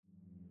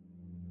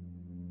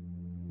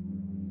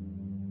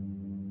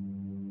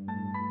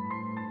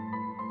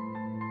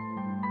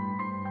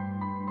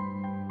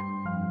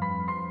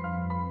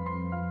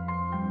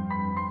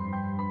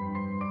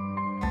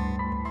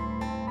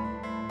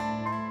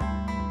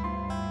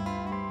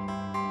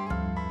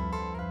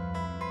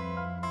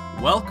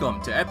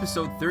Welcome to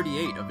episode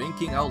 38 of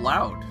Inking Out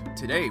Loud.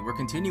 Today, we're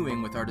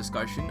continuing with our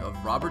discussion of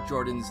Robert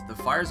Jordan's The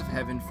Fires of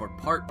Heaven for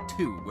Part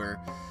 2,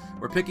 where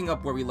we're picking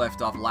up where we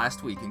left off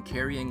last week and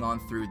carrying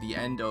on through the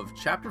end of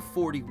Chapter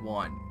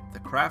 41, The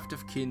Craft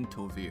of Kin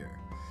Tovir.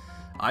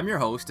 I'm your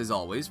host, as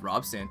always,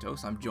 Rob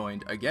Santos. I'm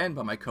joined again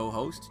by my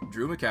co-host,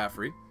 Drew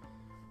McCaffrey.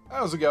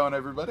 How's it going,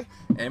 everybody?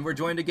 And we're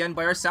joined again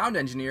by our sound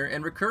engineer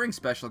and recurring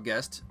special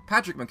guest,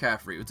 Patrick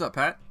McCaffrey. What's up,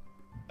 Pat?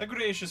 A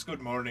gracious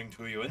good morning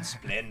to you, and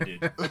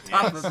splendid.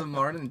 Top of the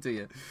morning to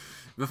you.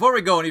 Before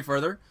we go any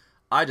further,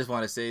 I just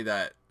want to say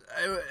that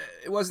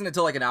it wasn't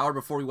until like an hour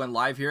before we went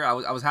live here, I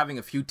was having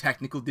a few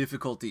technical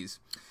difficulties.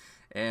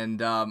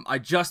 And I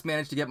just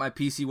managed to get my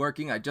PC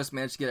working. I just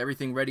managed to get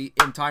everything ready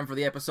in time for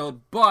the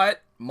episode.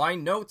 But my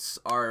notes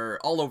are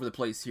all over the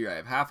place here. I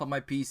have half on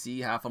my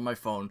PC, half on my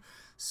phone.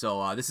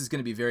 So this is going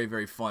to be very,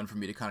 very fun for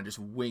me to kind of just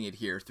wing it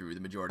here through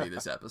the majority of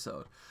this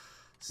episode.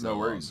 So, no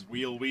worries.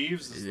 Wheel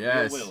weaves.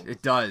 Yes, wheel will.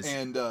 it does.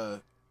 And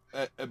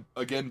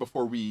again,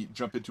 before we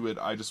jump into it,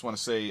 I just want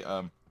to say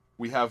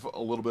we have a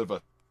little bit of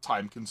a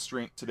time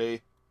constraint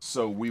today,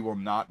 so we will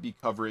not be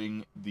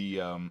covering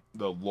the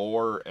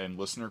lore and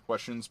listener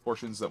questions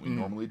portions that we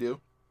normally do.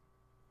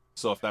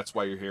 So if that's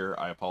why you're here,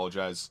 I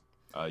apologize.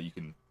 You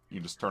can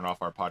just turn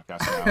off our podcast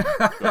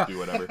now. Go do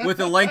whatever. With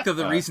the length of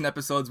the recent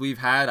episodes we've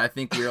had, I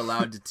think we're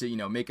allowed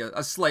to make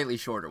a slightly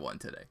shorter one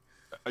today.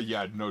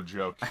 Yeah, no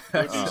joke.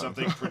 Go do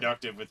something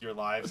productive with your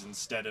lives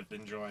instead of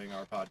enjoying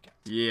our podcast.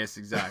 Yes,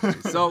 exactly.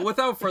 So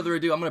without further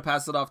ado, I'm going to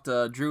pass it off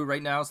to Drew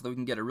right now so that we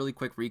can get a really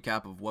quick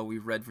recap of what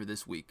we've read for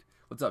this week.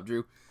 What's up,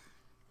 Drew?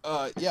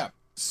 Yeah.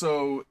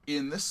 So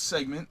in this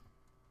segment,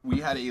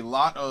 we had a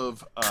lot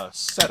of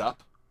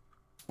setup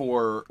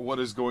for what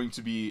is going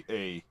to be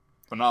a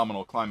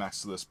phenomenal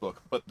climax to this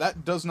book, but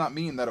that does not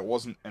mean that it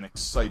wasn't an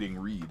exciting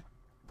read.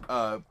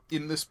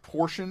 In this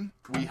portion,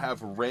 we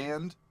have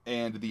Rand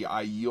and the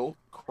Aiel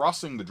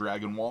crossing the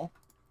Dragon Wall.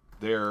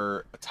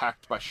 They're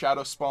attacked by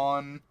Shadow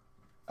Spawn.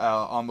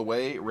 On the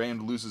way,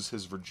 Rand loses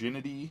his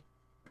virginity.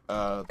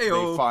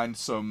 They find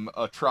some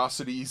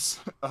atrocities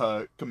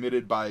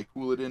committed by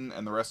Couladin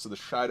and the rest of the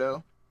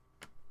Shadow.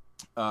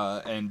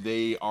 And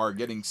they are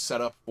getting set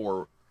up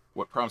for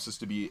what promises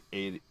to be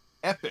an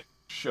epic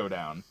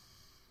showdown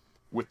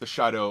with the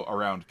Shadow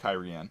around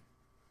Cairhien.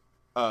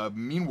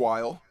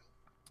 Meanwhile,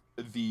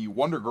 the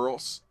Wonder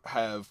Girls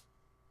have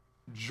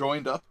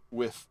joined up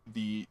with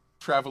the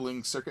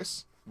traveling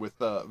circus with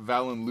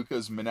Val and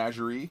Luca's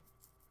menagerie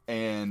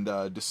and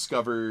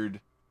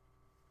discovered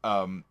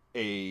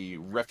a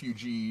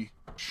refugee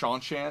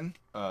Shanshan,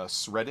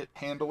 Sreddit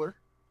handler,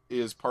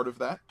 is part of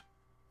that.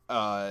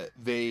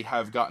 They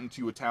have gotten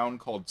to a town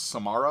called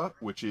Samara,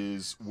 which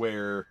is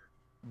where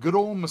good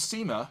old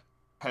Messina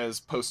has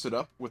posted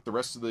up with the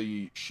rest of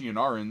the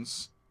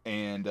Shianarans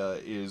and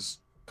is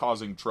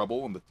causing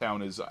trouble, and the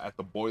town is at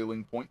the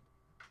boiling point.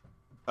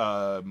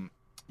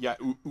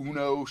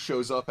 Uno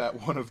shows up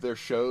at one of their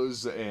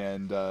shows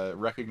and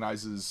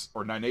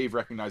Nynaeve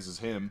recognizes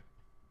him,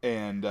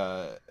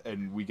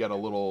 and we get a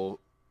little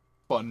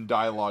fun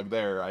dialogue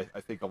there.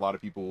 I think a lot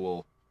of people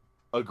will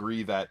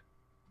agree that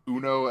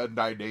Uno and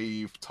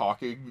Nynaeve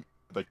talking,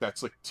 like,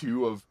 that's like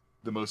two of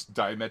the most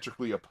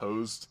diametrically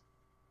opposed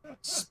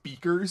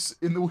speakers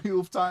in the Wheel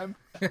of Time.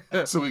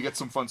 So we get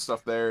some fun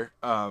stuff there.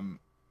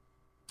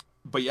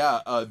 But yeah,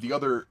 the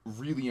other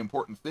really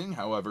important thing,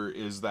 however,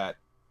 is that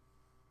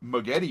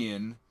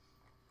Moghedien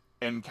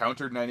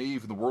encountered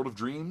Nynaeve in the World of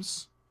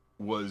Dreams,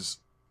 was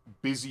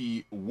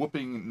busy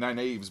whooping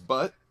Nynaeve's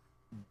butt.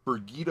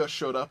 Birgitte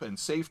showed up and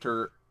saved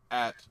her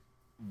at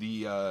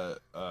the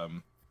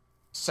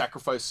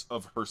sacrifice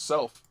of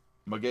herself.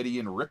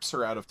 Moghedien rips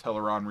her out of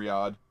Teleron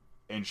Riyadh,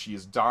 and she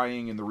is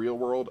dying in the real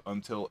world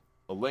until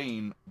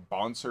Elaine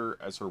bonds her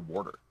as her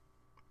warder.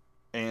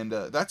 And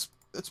that's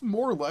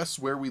more or less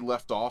where we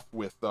left off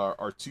with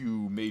our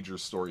two major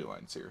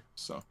storylines here.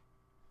 So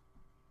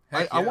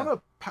I want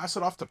to pass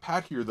it off to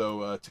Pat here,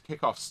 though, to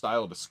kick off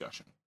style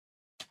discussion.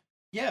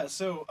 Yeah,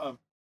 so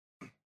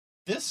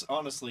this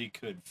honestly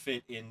could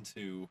fit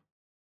into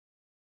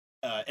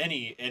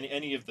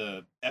any of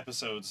the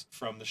episodes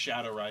from the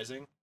Shadow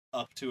Rising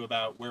up to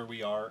about where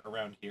we are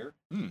around here.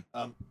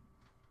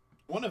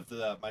 One of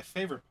my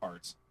favorite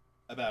parts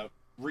about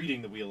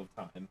reading the Wheel of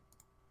Time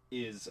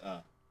is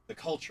the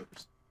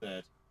cultures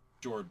that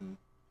Jordan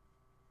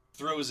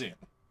throws in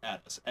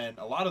at us. And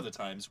a lot of the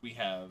times we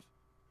have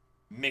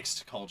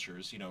mixed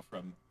cultures,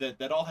 from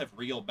that all have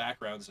real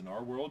backgrounds in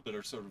our world, but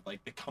are sort of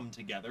like they come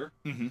together.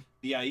 Mm-hmm.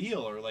 The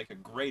Aiel are like a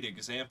great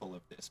example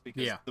of this,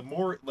 because the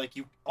more, like,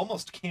 you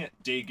almost can't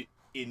dig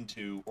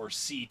into or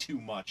see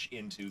too much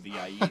into the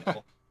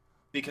Aiel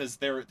because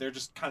they're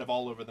just kind of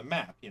all over the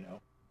map,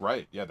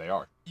 Right, yeah, they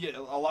are. Yeah,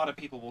 a lot of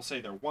people will say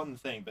they're one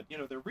thing, but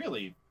they're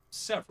really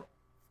several.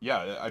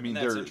 Yeah, I mean,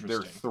 there are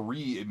interesting.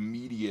 3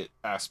 immediate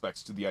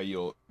aspects to the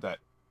Aiel that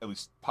at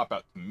least pop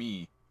out to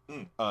me.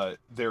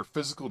 Their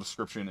physical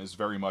description is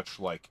very much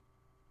like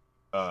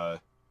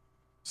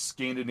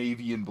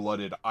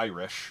Scandinavian-blooded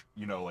Irish,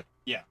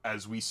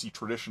 as we see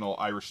traditional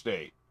Irish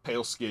day.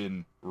 Pale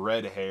skin,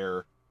 red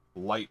hair,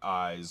 light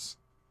eyes.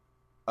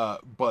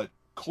 But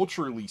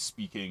culturally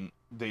speaking,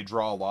 they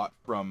draw a lot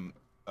from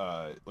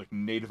like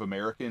Native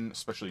American,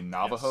 especially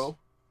Navajo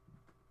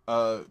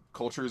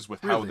cultures,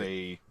 with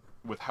Really?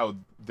 how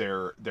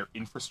their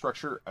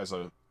infrastructure as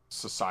a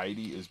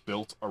society is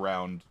built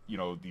around,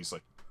 these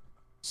like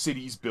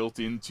cities built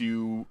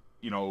into,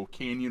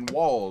 canyon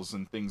walls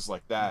and things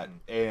like that,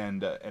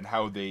 and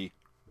how they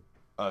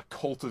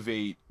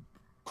cultivate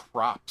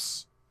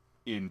crops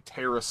in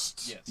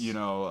terraced,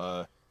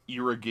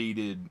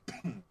 irrigated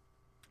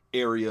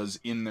areas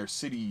in their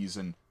cities,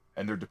 and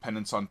their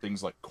dependence on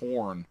things like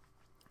corn,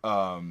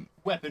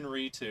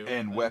 weaponry too,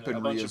 and a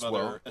weaponry bunch as of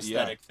well. other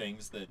aesthetic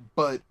things that.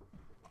 But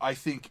I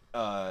think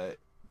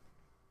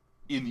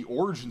in the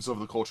origins of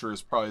the culture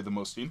is probably the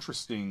most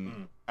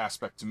interesting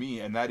aspect to me,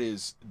 and that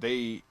is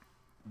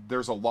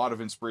there's a lot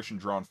of inspiration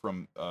drawn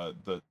from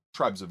the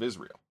tribes of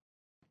Israel.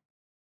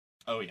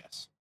 Oh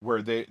yes,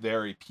 where they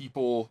are a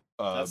people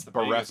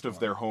bereft of one.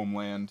 their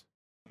homeland.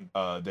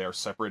 They are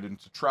separated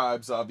into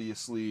tribes.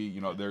 Obviously,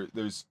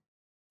 there's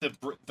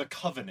the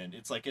covenant.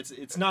 It's like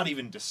it's not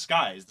even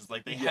disguised. It's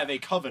like they have a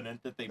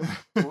covenant that they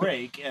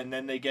break, and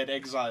then they get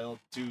exiled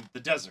to the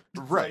desert.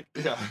 Right.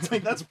 Yeah. It's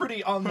like that's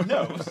pretty on the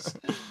nose.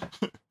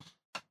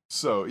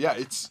 So yeah,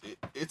 it's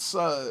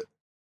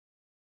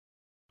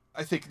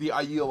I think the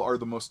Aiel are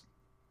the most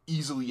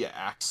easily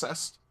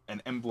accessed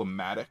and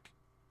emblematic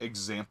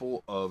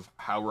example of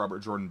how Robert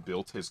Jordan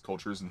built his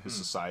cultures and his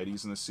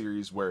societies in the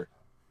series, where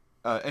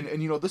and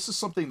this is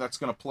something that's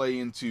going to play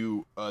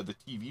into the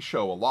TV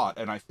show a lot,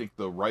 and I think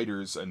the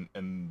writers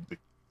and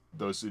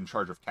those in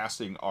charge of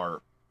casting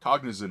are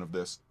cognizant of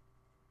this.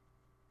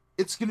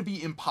 It's going to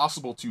be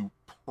impossible to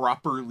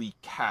properly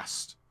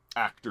cast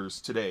actors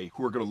today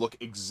who are going to look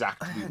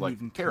exactly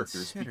like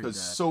characters, because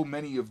so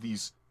many of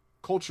these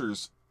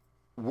cultures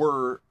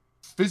were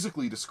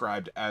physically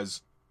described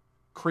as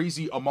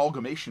crazy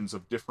amalgamations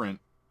of different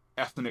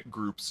ethnic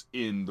groups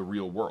in the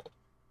real world.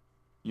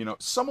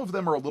 Some of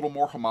them are a little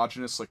more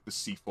homogenous, like the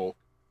Sea Folk,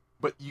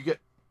 but you get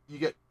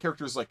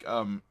characters like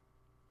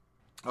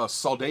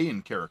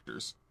Saldean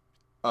characters,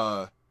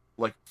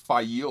 like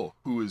Fail,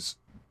 who is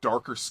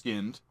darker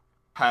skinned,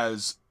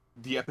 has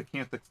the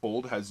epicanthic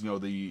fold, has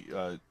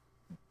the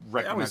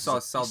recognized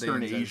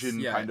Eastern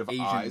Asian kind of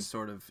Asian eyes,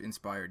 sort of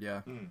inspired,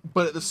 yeah.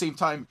 But at the same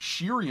time,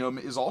 Shiriam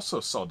is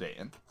also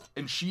Saldean,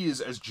 and she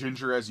is as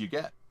ginger as you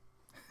get.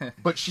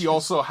 But she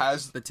also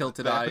has the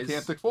tilted eyes,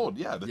 epicanthic fold,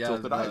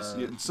 tilted eyes.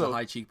 So the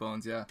high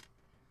cheekbones, yeah.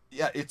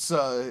 It's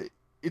going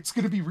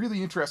to be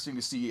really interesting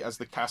to see as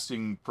the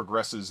casting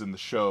progresses in the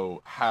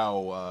show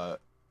how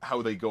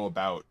they go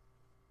about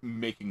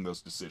making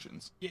those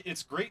decisions.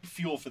 It's great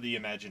fuel for the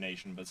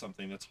imagination, but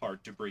something that's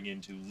hard to bring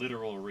into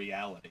literal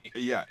reality.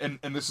 Yeah, and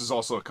this is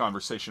also a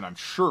conversation I'm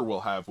sure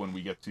we'll have when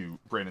we get to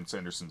Brandon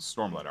Sanderson's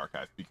Stormlight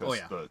Archive, because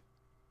the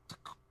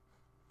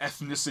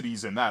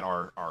ethnicities in that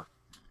are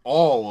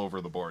all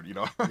over the board,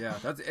 Yeah,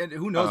 and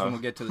who knows when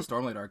we'll get to the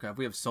Stormlight Archive.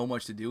 We have so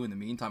much to do in the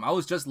meantime. I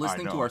was just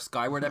listening to our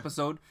Skyward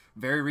episode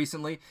very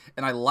recently,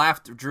 and I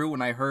laughed, Drew,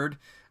 when I heard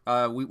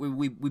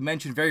we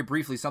mentioned very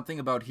briefly something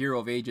about Hero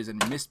of Ages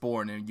and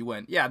Mistborn, and you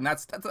went, yeah, and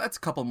that's a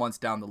couple months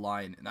down the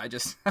line, and I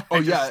just at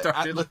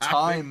the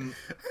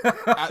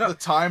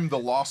time the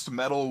Lost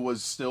Metal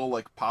was still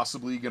like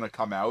possibly gonna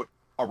come out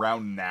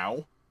around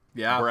now.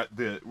 Yeah,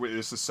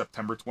 this is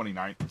September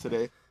 29th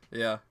today.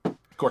 Yeah.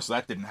 Of course,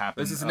 that didn't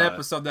happen. This is an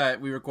episode that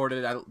we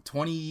recorded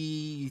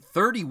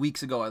 30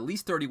 weeks ago, at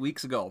least 30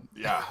 weeks ago.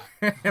 Yeah.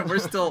 And we're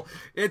still,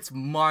 it's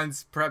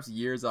months, perhaps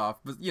years off,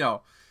 but,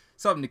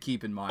 something to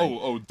keep in mind.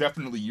 Oh,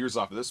 definitely years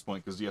off at this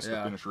point, because he has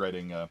to finish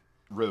writing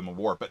Rhythm of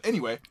War. But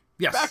anyway,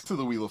 back to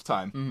the Wheel of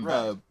Time.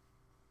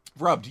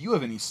 Mm-hmm. Rob, do you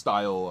have any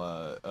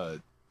style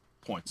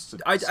points to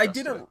discuss? I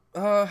didn't,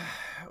 well,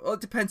 it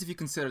depends if you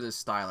consider this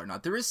style or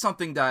not. There is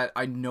something that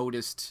I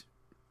noticed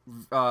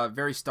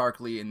very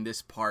starkly in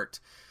this part.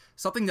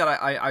 Something that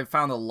I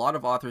found a lot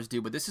of authors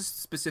do, but this is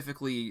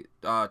specifically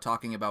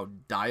talking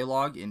about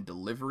dialogue and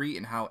delivery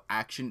and how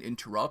action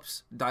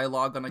interrupts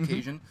dialogue on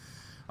occasion.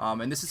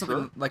 And this is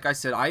something, like I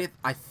said,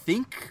 I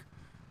think,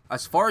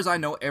 as far as I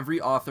know,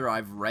 every author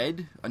I've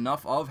read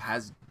enough of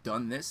has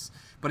done this,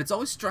 but it's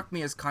always struck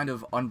me as kind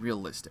of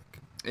unrealistic.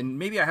 And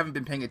maybe I haven't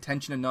been paying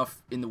attention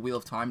enough in the Wheel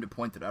of Time to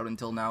point it out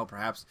until now.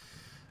 Perhaps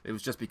it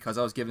was just because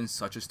I was given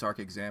such a stark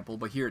example.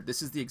 But here,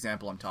 this is the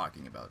example I'm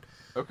talking about.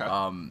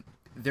 Okay.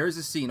 There's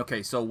a scene.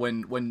 Okay, so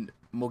when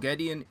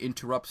Moghedien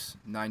interrupts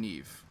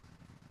Nynaeve,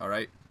 all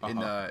right,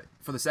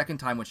 for the second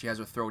time when she has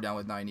her throwdown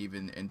with Nynaeve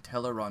in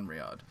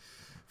Tel'aran'rhiod.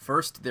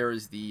 First, there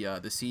is the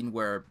scene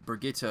where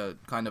Birgitte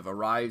kind of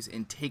arrives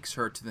and takes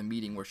her to the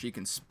meeting where she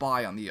can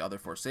spy on the other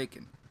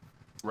Forsaken.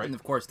 Right. And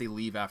of course, they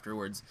leave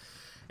afterwards,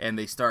 and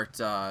they start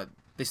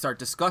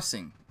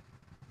discussing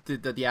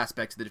the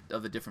aspects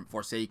of the different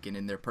Forsaken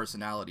and their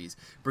personalities.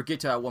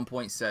 Birgitte at one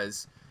point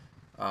says.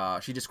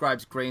 She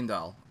describes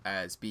Graendal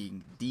as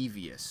being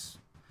devious.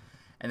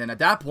 And then at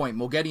that point,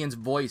 Moghedien's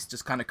voice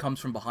just kind of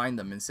comes from behind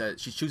them and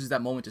says, she chooses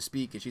that moment to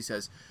speak, and she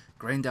says,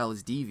 Graendal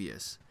is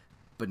devious,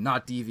 but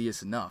not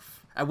devious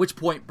enough. At which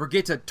point,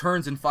 Brigitte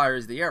turns and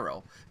fires the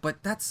arrow.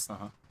 But that's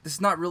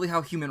not really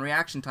how human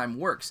reaction time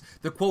works.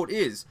 The quote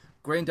is,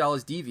 Grendel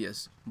is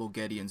devious,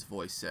 Moghedien's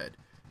voice said,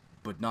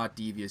 but not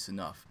devious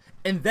enough.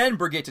 And then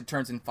Brigitte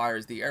turns and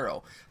fires the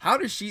arrow. How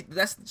does she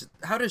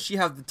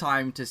have the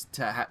time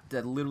to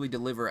literally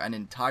deliver an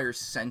entire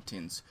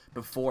sentence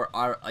before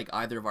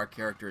either of our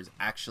characters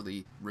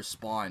actually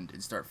respond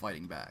and start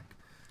fighting back?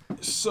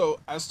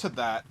 So as to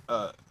that,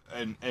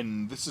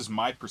 and this is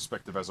my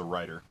perspective as a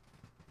writer,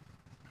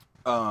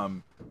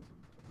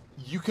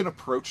 you can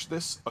approach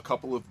this a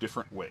couple of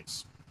different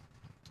ways.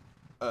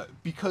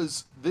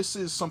 Because this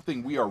is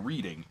something we are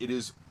reading. It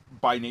is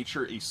by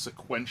nature a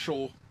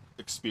sequential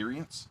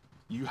experience.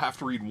 You have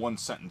to read one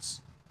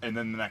sentence and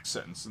then the next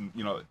sentence, and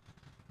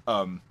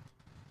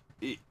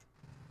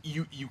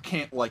you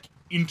can't like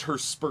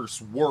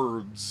intersperse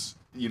words,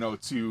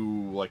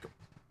 to like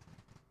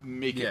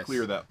make it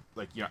clear that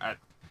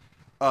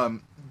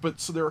but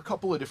so there are a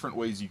couple of different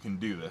ways you can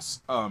do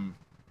this.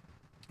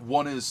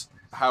 One is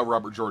how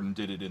Robert Jordan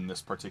did it in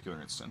this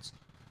particular instance.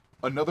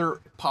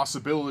 Another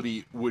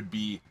possibility would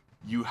be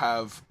you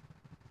have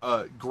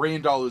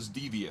Grendel is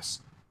devious,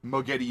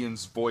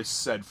 Moghedien's voice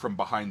said from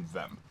behind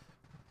them.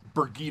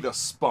 Brigitte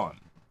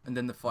spun. And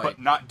then the fight. But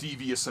not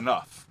devious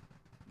enough.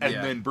 And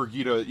then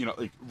Brigitte,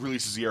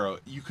 releases the arrow.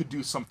 You could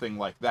do something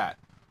like that.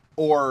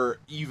 Or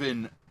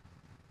even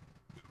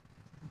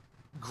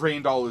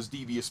Grendel is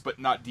devious but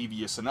not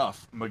devious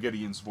enough,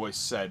 Moghedien's voice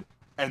said.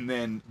 And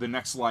then the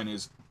next line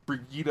is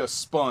Brigitte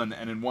spun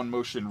and in one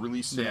motion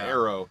released an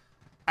arrow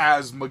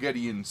as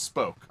Moghedien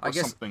spoke, or I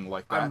guess something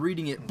like that. I'm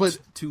reading it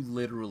too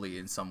literally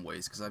in some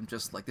ways, because I'm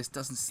just like, this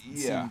doesn't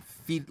seem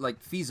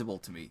feasible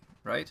to me,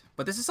 right?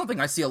 But this is something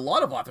I see a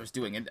lot of authors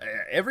doing, and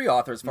every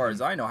author, as far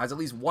as I know, has at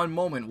least one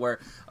moment where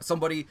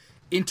somebody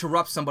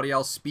interrupts somebody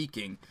else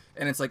speaking,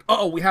 and it's like,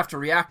 oh, we have to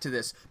react to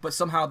this, but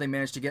somehow they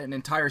manage to get an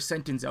entire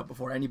sentence out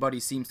before anybody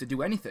seems to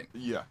do anything.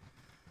 Yeah.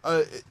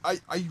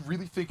 I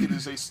really think it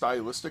is a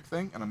stylistic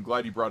thing, and I'm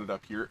glad you brought it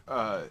up here,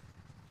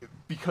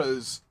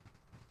 because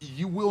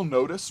you will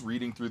notice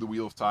reading through the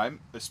Wheel of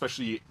Time,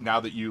 especially now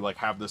that you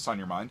have this on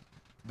your mind,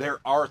 there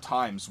are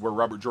times where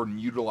Robert Jordan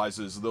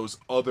utilizes those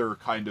other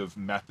kind of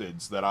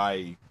methods that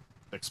I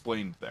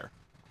explained there.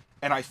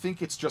 And I think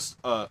it's just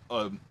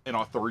an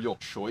authorial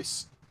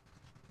choice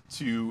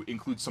to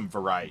include some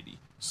variety.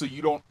 So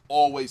you don't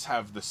always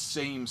have the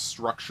same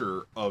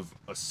structure of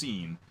a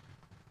scene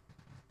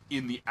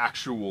in the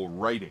actual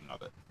writing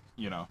of it,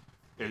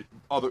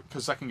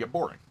 because that can get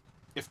boring.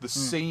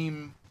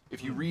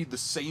 If you read the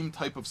same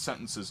type of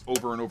sentences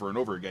over and over and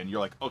over again,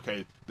 you're like,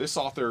 okay, this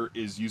author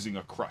is using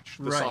a crutch.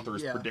 This author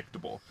is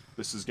predictable.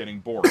 This is getting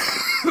boring.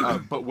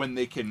 But when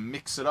they can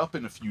mix it up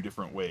in a few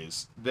different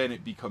ways, then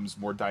it becomes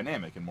more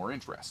dynamic and more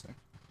interesting.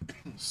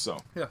 So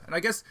yeah, and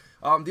I guess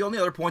the only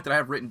other point that I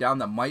have written down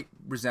that might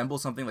resemble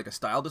something like a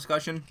style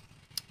discussion,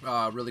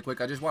 really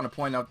quick, I just want to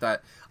point out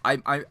that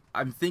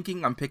I'm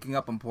picking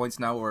up on points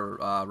now where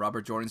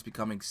Robert Jordan's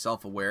becoming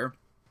self-aware.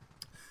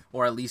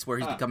 Or at least where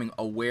he's becoming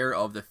aware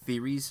of the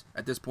theories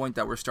at this point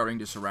that we're starting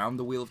to surround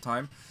the Wheel of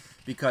Time.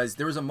 Because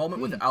there was a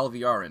moment with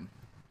Alviarin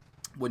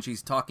when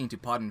she's talking to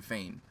Podden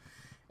Fane.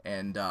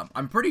 And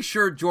I'm pretty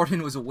sure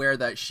Jordan was aware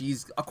that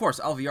of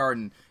course,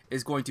 Alviarin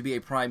is going to be a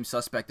prime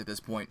suspect at this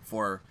point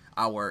for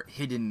our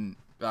hidden,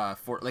 a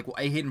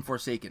hidden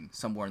Forsaken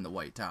somewhere in the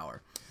White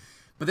Tower.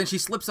 But then she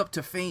slips up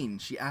to Fane.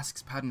 She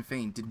asks Podden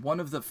Fane, did one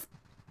of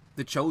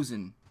the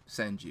Chosen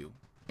send you?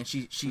 And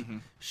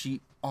she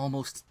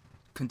almost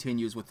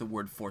continues with the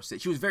word Forsaken.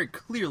 She was very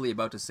clearly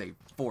about to say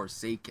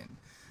Forsaken,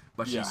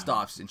 but she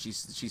stops and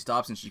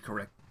she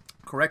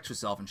corrects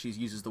herself and she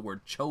uses the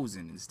word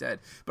Chosen instead.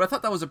 But I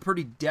thought that was a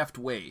pretty deft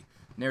way,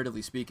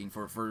 narratively speaking,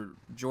 for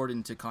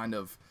Jordan to kind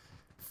of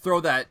throw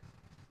that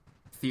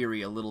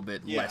theory a little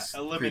bit less.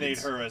 Eliminate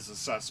her as a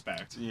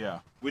suspect.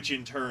 Yeah. Which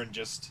in turn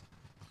just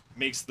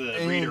makes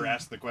the reader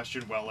ask the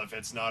question, well, if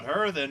it's not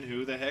her, then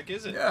who the heck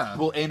is it? Yeah.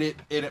 Well, and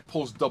it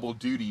pulls double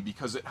duty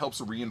because it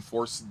helps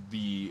reinforce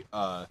the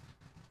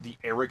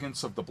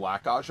arrogance of the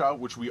Black Aja,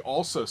 which we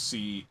also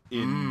see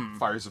in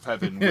Fires of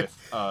Heaven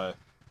with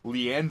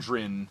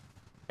Liandrin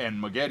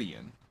and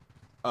Moghedien,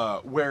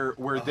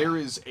 where there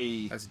is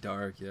that's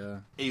dark,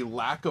 a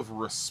lack of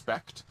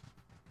respect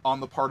on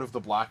the part of the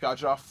Black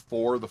Aja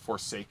for the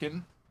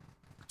Forsaken,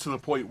 to the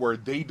point where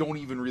they don't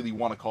even really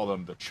want to call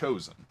them the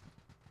Chosen,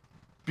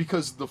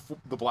 because the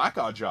Black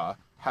Aja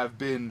have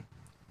been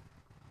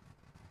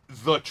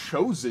the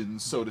Chosen,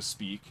 so to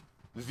speak,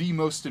 the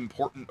most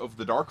important of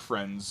the Dark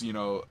Friends,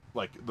 the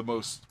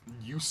most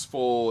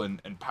useful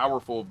and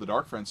powerful of the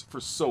Dark Friends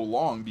for so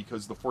long,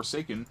 because the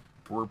Forsaken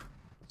were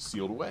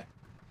sealed away.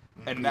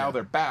 And now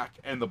they're back,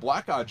 and the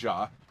Black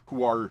Aja,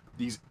 who are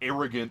these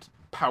arrogant,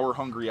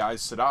 power-hungry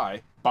Aes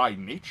Sedai by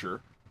nature,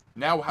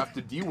 now have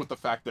to deal with the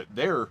fact that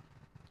they're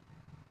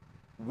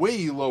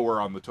way lower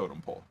on the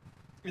totem pole.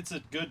 It's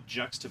a good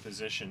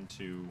juxtaposition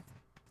to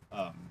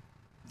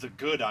the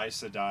good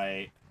Aes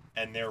Sedai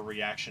and their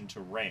reaction to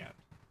Rand.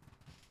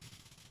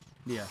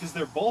 Yeah. Because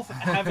they're both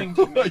having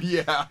to make,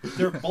 Yeah.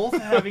 they're both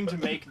having to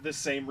make the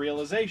same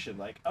realization.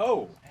 Like,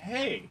 oh,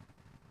 hey,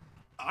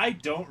 I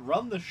don't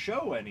run the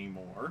show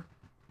anymore.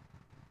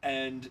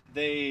 And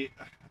they,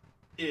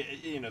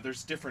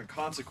 there's different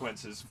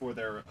consequences for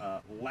their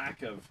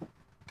lack of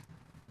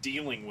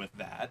dealing with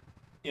that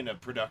in a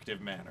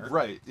productive manner.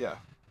 Right, yeah.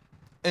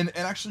 And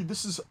actually,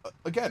 this is,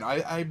 again,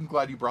 I'm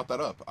glad you brought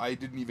that up. I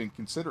didn't even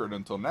consider it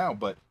until now,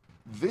 but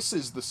this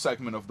is the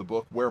segment of the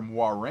book where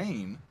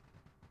Moiraine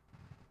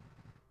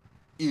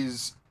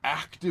is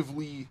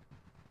actively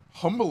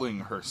humbling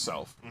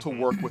herself to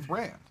work with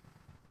Rand.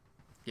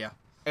 Yeah.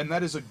 And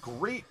that is a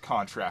great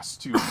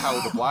contrast to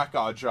how the Black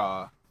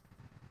Ajah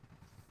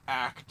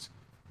act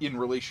in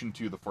relation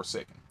to the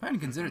Forsaken. I hadn't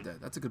considered that.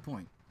 That's a good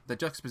point. The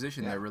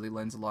juxtaposition there really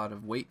lends a lot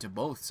of weight to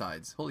both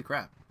sides. Holy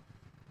crap.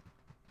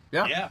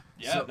 Yeah.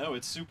 Yeah. No,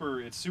 it's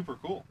super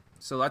cool.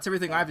 So that's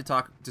everything I have to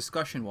talk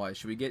discussion-wise.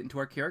 Should we get into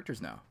our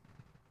characters now?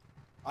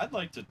 I'd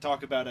like to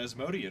talk about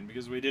Asmodean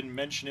because we didn't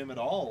mention him at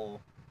all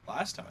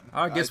last time.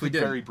 I guess we think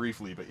did. very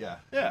briefly, but yeah.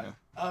 Yeah.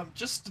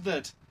 Just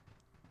that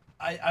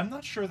I'm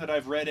not sure that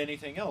I've read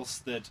anything else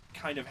that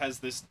kind of has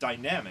this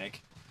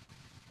dynamic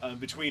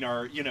between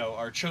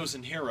our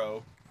chosen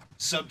hero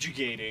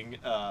subjugating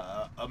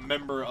a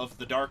member of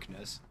the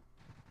darkness.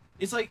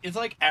 It's like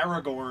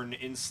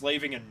Aragorn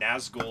enslaving a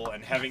Nazgul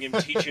and having him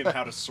teach him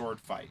how to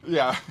sword fight.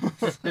 Yeah.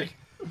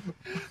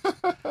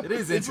 It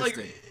is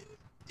interesting.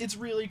 It's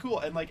really cool,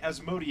 and like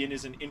Asmodean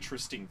is an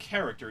interesting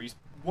character. He's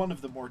one of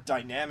the more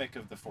dynamic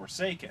of the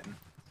Forsaken,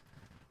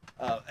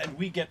 and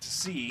we get to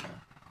see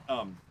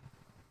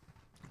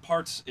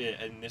parts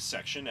in this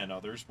section and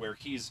others where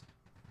he's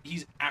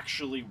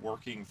actually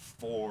working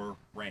for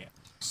Rand.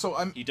 So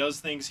he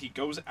does things. He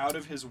goes out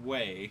of his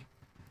way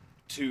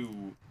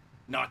to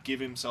not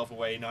give himself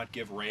away, not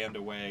give Rand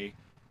away.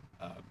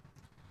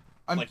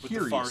 I'm like with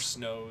curious the Far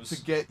Snows.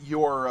 to get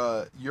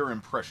your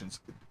impressions.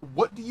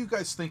 What do you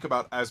guys think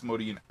about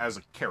Asmodean as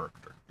a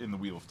character in the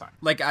Wheel of Time?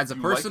 Like as a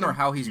You person like or him?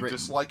 how he's you written?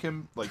 dislike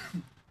him? Like,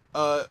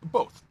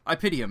 both. I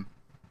pity him.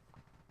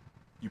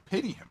 You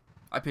pity him.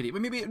 I pity.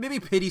 Maybe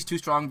pity's too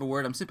strong of a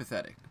word. I'm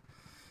sympathetic.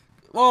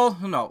 Well,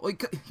 no.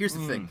 Like, here's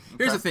the thing.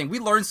 Here's the thing. We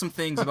learned some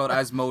things about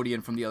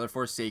Asmodean from the other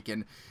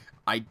Forsaken.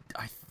 I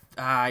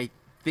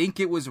think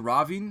it was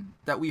Ravin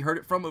that we heard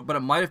it from, but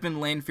it might have been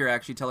Lanfear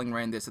actually telling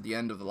Rand this at the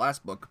end of the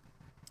last book.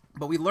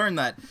 But we learned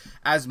that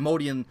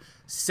Asmodean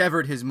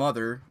severed his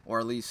mother, or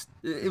at least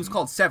it was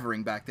called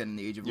severing back then in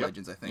the Age of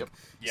Legends, I think.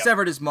 Yep.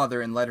 Severed his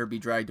mother and let her be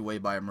dragged away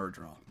by a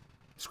Murdral,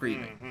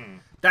 screaming.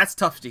 That's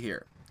tough to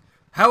hear.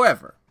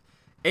 However,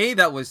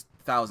 that was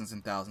thousands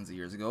and thousands of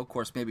years ago. Of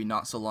course, maybe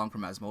not so long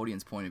from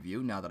Asmodean's point of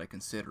view, now that I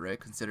consider it,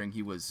 considering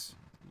he was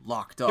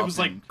locked up. It was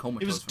like and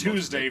comatose it was for most of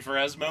Tuesday it. for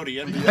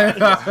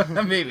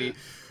Asmodean. Maybe.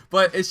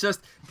 But it's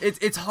just,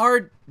 it's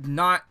hard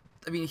not,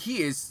 I mean,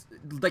 he is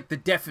like the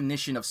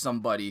definition of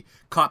somebody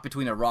caught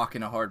between a rock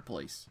and a hard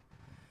place.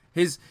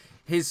 His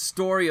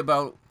story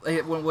about,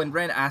 when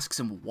Rand asks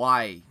him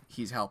why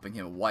he's helping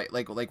him, why,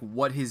 like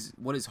what his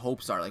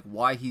hopes are, like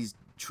why he's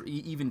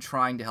even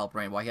trying to help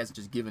Rand, why he hasn't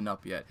just given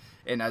up yet.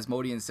 And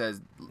Asmodean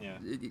says,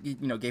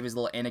 gave his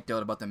little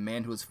anecdote about the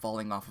man who was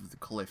falling off of the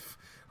cliff,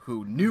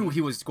 who knew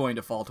he was going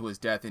to fall to his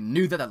death and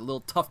knew that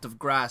little tuft of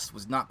grass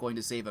was not going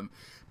to save him.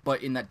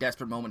 But in that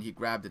desperate moment, he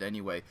grabbed it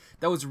anyway.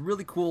 That was a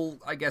really cool,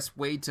 I guess,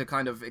 way to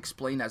kind of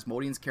explain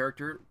Asmodean's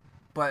character.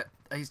 But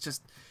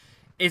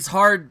it's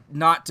hard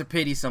not to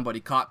pity somebody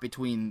caught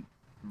between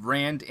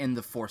Rand and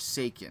the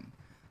Forsaken.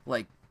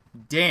 Like,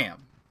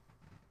 damn.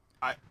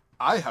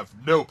 I have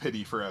no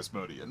pity for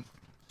Asmodean.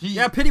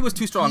 Pity was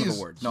too strong of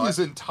a word. No, he is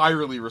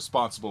entirely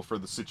responsible for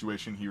the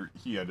situation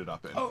he ended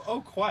up in.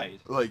 Oh, quite.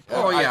 Like,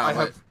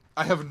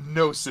 I have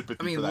no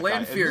sympathy for that guy.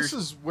 And this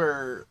is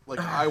where, like,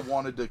 I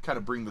wanted to kind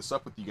of bring this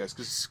up with you guys,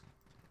 because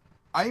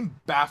I'm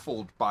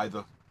baffled by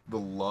the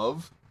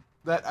love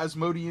that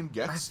Asmodean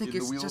gets in the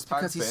Wheel of Time. I think it's just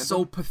because he's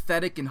so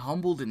pathetic and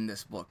humbled in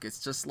this book.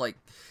 It's just like...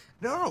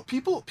 No.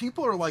 People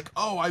are like,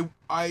 oh,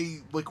 I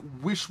like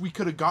wish we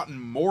could have gotten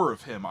more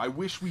of him. I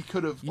wish we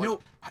could have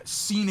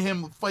seen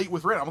him fight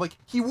with Rand. I'm like,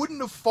 he wouldn't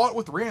have fought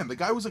with Rand. The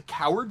guy was a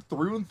coward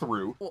through and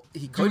through. Well,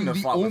 he couldn't have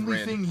fought with Rand. The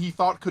only thing he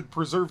thought could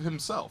preserve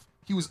himself.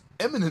 He was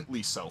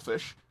eminently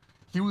selfish.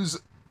 He was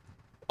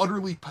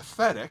utterly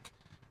pathetic.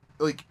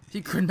 Like, he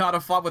could not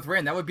have fought with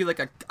Rand. That would be like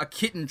a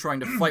kitten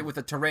trying to fight with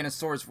a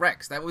Tyrannosaurus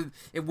Rex.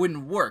 It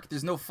wouldn't work.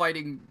 There's no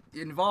fighting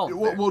involved.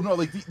 Well, no.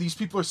 Like these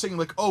people are saying,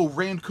 like, oh,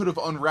 Rand could have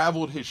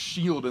unraveled his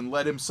shield and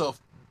let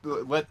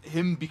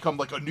him become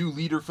like a new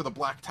leader for the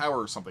Black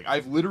Tower or something.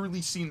 I've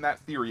literally seen that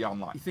theory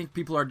online. You think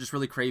people are just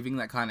really craving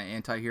that kind of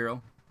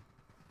anti-hero?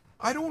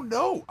 I don't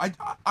know.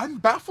 I'm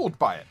baffled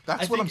by it.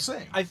 That's what I'm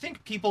saying. I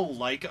think people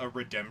like a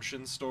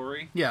redemption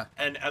story. Yeah.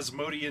 And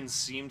Asmodean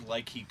seemed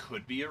like he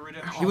could be a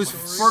redemption He was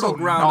story. fertile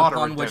ground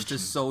upon which to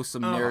sow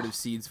some narrative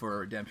seeds for a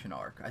redemption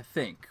arc, I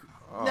think.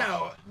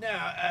 No,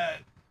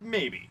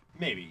 maybe.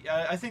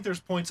 I think there's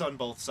points on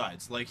both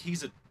sides. Like,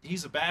 he's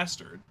a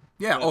bastard.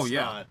 Yeah,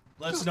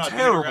 Let's not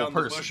beat around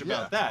the bush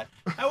about that.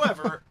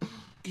 However,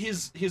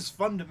 his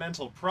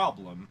fundamental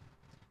problem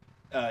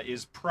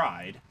is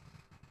pride.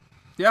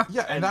 Yeah.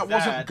 Yeah, and that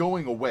wasn't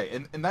going away.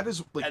 And that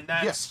is, like,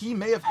 yes, he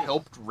may have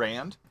helped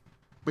Rand,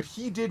 but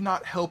he did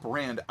not help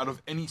Rand out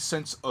of any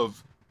sense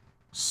of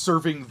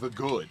serving the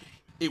good.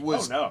 It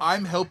was,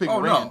 I'm helping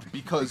Rand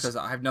because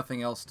I have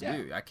nothing else to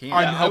do. I can't.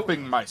 I'm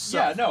helping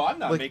myself. Yeah, no, I'm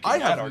not like, making I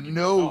that have argument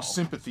no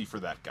sympathy for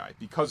that guy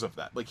because of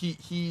that. Like,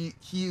 he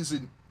is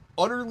an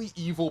utterly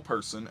evil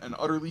person, an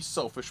utterly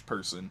selfish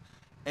person,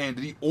 and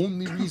the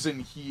only reason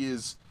he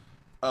is,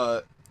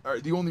 or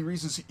the only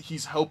reasons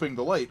he's helping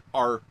the light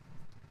are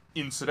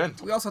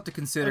incidental. We also have to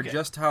consider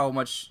just how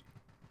much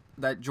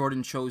that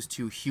Jordan chose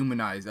to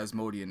humanize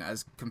Asmodean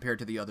as compared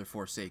to the other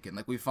Forsaken.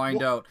 Like, we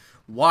find out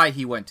why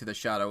he went to the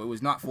Shadow. It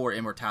was not for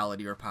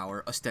immortality or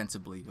power,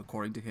 ostensibly.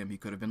 According to him, he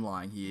could have been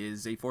lying. He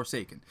is a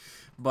Forsaken.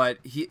 But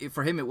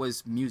for him, it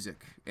was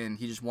music, and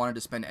he just wanted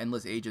to spend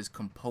endless ages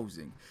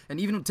composing. And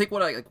even take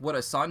what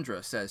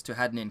Asandra says to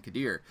Hadnan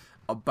Kadir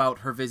about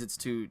her visits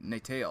to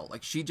Natael.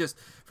 Like, she just,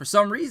 for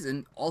some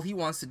reason, all he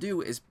wants to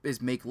do is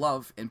make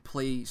love and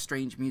play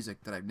strange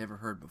music that I've never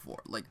heard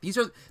before. Like, these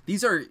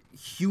are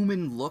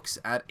human looks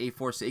at a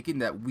Forsaken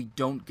that we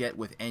don't get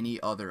with any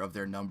other of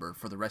their number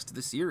for the rest of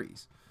the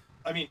series.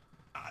 I mean,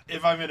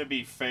 if I'm going to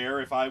be fair,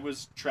 if I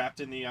was trapped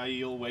in the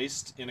Aiel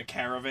Waste in a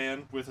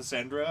caravan with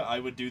Asandra, I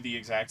would do the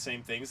exact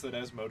same things that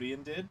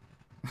Asmodean did.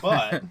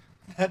 But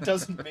that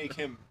doesn't make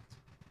him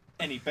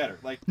any better.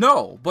 Like,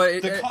 no,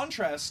 but the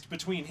contrast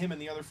between him and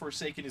the other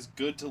Forsaken is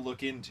good to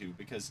look into,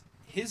 because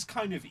his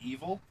kind of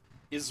evil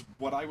is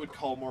what I would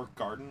call more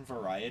garden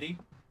variety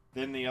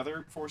than the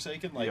other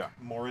Forsaken, like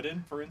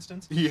Moradin, for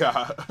instance.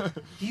 Yeah.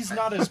 he's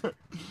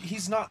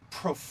not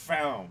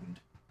profound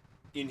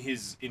in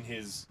his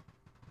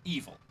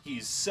evil.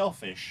 He's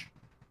selfish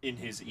in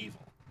his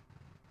evil.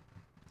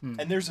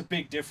 And there's a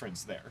big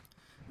difference there.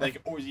 Like,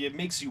 or it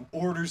makes you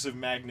orders of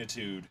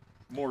magnitude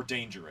more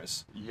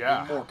dangerous,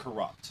 more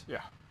corrupt.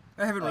 Yeah,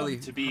 I haven't really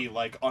to be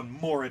like on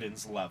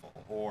Moradin's level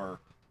or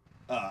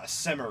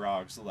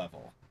Semirog's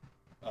level,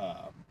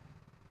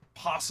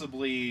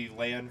 possibly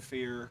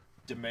Lanfear,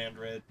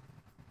 Demandred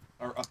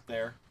are up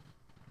there.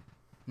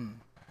 Yeah,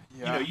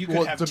 you know, you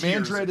could have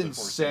Demandred and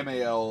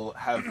Samael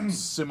have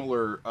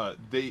similar.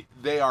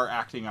 They are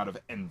acting out of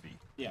envy.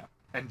 Yeah,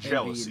 and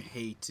jealousy, envy and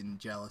hate and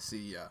jealousy.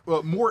 Yeah,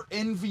 well, more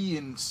envy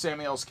in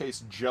Samael's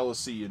case,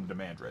 jealousy in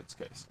Demandred's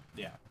case.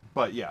 Yeah,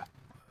 but yeah.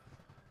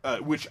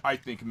 Which I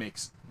think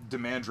makes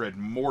Demandred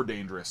more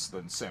dangerous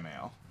than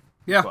Samael.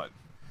 Yeah. But,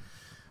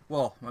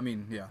 well, I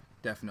mean, yeah,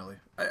 definitely.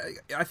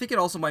 I think it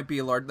also might be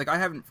a large... Like, I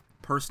haven't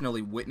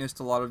personally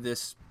witnessed a lot of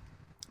this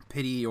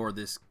pity or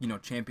this,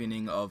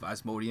 championing of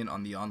Asmodean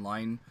on the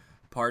online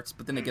parts.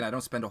 But then again, I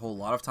don't spend a whole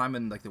lot of time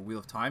in, like, the Wheel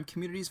of Time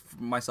communities.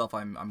 For myself,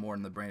 I'm more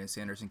in the Brandon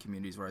Sanderson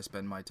communities where I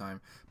spend my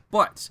time.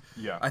 But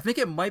I think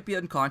it might be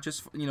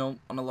unconscious, on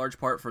a large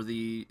part for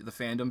the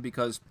fandom,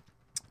 because...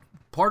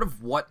 part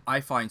of what I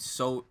find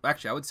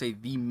I would say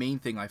the main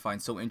thing I find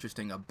so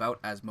interesting about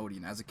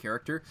Asmodean as a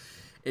character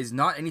is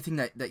not anything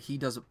that he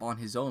does on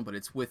his own, but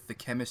it's with the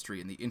chemistry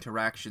and the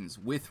interactions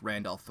with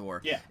Rand al'Thor.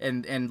 Yeah.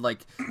 And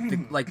like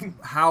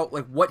how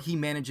what he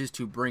manages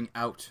to bring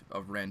out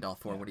of Rand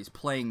al'Thor when he's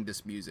playing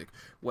this music,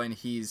 when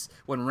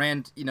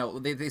Rand,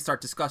 they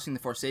start discussing the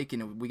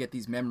Forsaken, and we get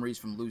these memories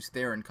from Lews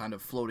Therin kind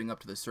of floating up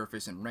to the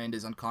surface, and Rand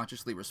is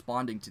unconsciously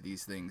responding to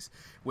these things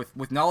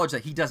with knowledge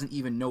that he doesn't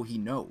even know he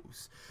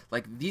knows.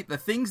 Like the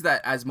things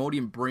that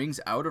Asmodean brings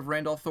out of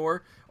Rand al'Thor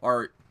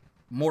are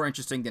more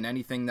interesting than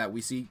anything that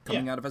we see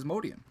coming out of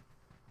Asmodean.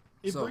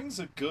 It brings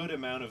a good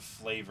amount of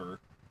flavor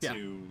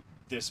to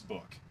this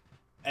book.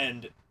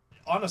 And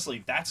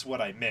honestly, that's what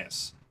I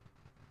miss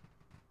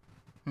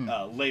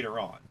later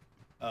on.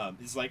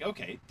 It's like,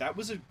 okay, that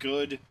was a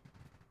good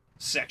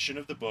section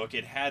of the book.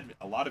 It had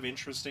a lot of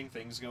interesting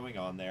things going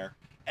on there.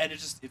 And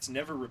it's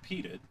never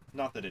repeated.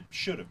 Not that it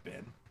should have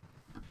been.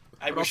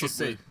 I wish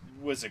it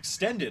was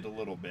extended a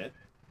little bit,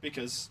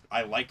 because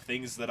I like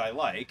things that I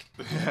like.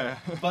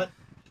 But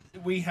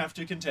we have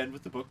to contend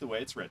with the book the way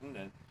it's written,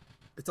 and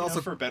it's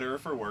also for better or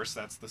for worse,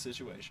 that's the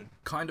situation.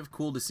 Kind of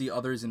cool to see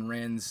others in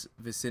Rand's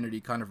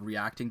vicinity kind of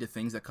reacting to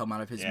things that come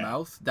out of his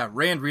mouth that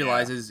Rand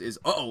realizes is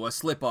a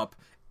slip up,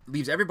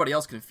 leaves everybody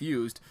else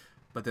confused.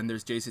 But then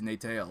there's Jason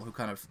Natael, who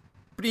kind of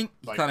he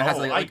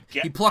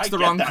plucks the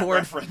wrong chord.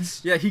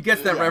 Reference. Yeah, he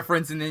gets that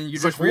reference, and then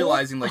you're just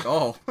realizing that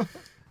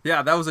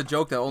was a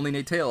joke that only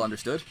Natael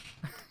understood.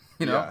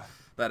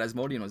 That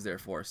Asmodean was there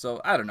for. So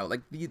I don't know,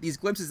 like these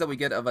glimpses that we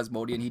get of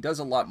Asmodean, he does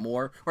a lot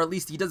more, or at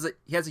least he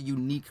has a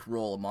unique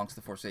role amongst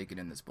the Forsaken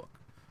in this book.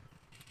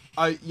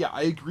 I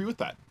agree with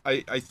that.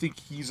 I think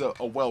he's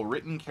a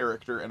well-written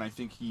character, and I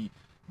think he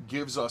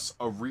gives us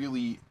a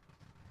really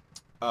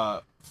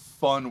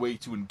fun way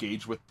to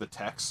engage with the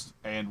text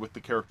and with the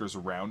characters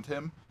around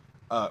him.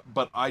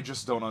 But I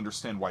just don't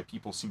understand why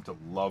people seem to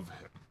love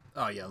him.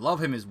 Oh yeah,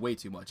 love him is way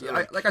too much.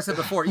 Like I said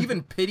before,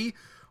 even pity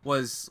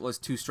was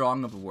too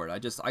strong of a word.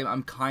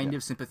 I'm kind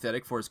of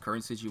sympathetic for his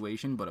current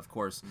situation, but of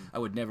course, I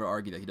would never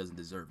argue that he doesn't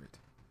deserve it.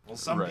 Well,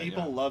 some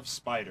people love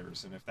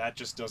spiders, and if that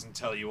just doesn't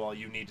tell you all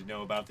you need to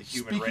know about the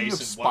human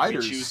race and what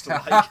we choose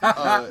to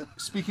like.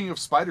 Speaking of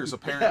spiders,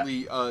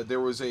 apparently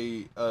there was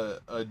a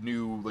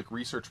new like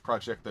research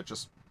project that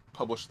just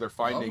published their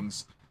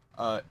findings.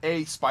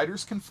 A,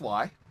 spiders can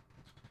fly,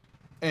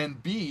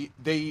 and B,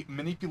 they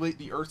manipulate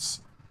the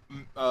Earth's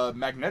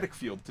magnetic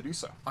field to do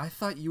so. I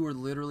thought you were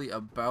literally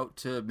about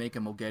to make a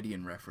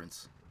Moghedian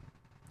reference.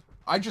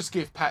 I just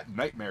gave Pat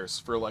nightmares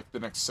for like the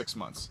next 6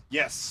 months.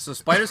 Yes. So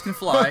spiders can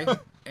fly,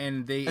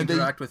 and they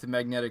interact with the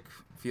magnetic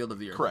field of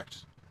the Earth.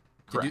 Correct.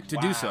 To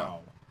do so.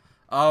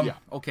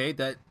 Okay,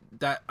 that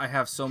I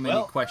have so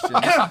many questions.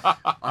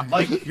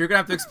 You're gonna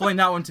have to explain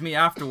that one to me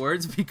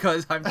afterwards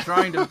because I'm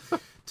trying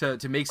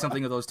to make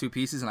something of those two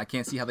pieces, and I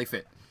can't see how they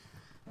fit.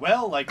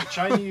 Well, like the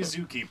Chinese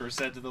zookeeper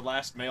said to the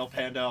last male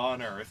panda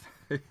on Earth,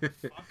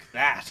 fuck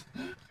that.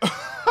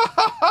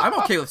 I'm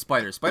okay with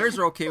spiders. Spiders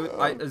are okay with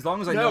as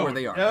long as I know where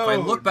they are. If I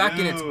look back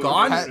and it's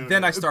gone,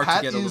 then I start to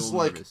get a little nervous.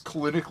 Pat is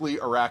like clinically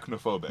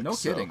arachnophobic. No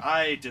kidding.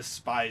 I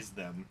despise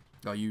them.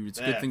 Oh, it's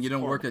a good thing you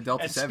don't work at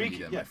Delta 70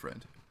 then, my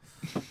friend.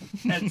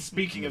 And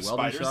speaking of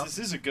spiders, this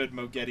is a good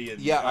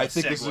Moghedian I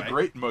think segue. this is a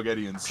great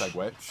Moghedian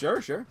segue.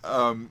 Sure.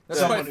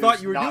 That's what I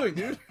thought you were doing,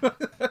 dude.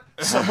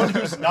 Someone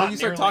who's not when you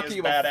start talking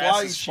about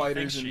flying as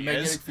spiders and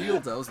magnetic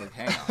fields, I was like,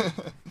 hang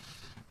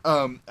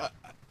on.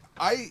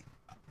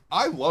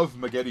 I love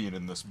Moghedian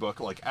in this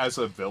book, like as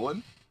a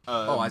villain.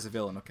 As a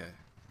villain, okay.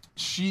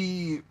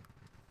 She,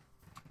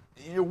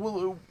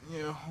 we'll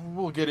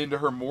get into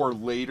her more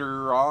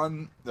later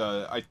on.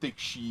 I think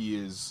she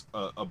is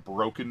a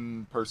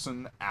broken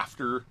person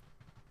after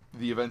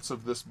the events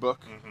of this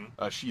book.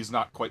 Mm-hmm. She's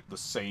not quite the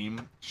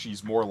same.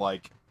 She's more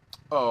like,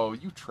 oh,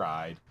 you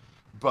tried,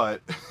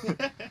 but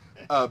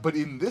but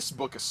in this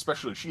book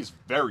especially, she's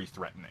very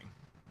threatening.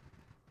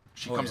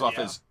 She comes off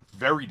as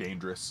very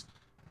dangerous.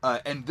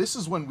 And this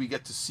is when we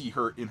get to see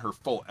her in her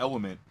full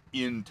element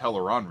in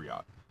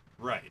Tel'aran'rhiod.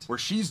 Right. Where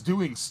she's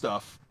doing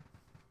stuff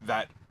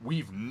that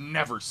we've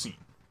never seen.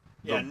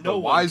 Yeah, the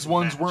Wise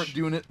Ones weren't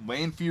doing it.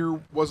 Lanfear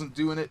wasn't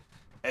doing it.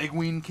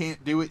 Egwene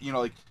can't do it.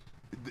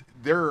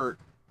 There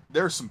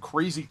are some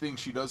crazy things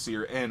she does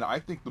here. And I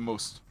think the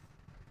most...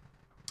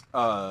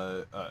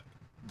 the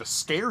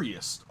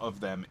scariest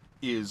of them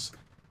is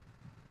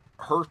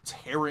her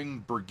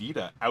tearing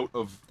Brigida out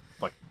of...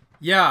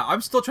 Yeah, I'm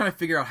still trying to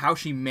figure out how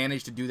she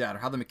managed to do that or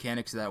how the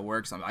mechanics of that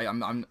works.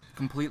 I'm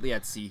completely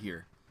at sea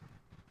here.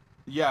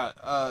 Yeah,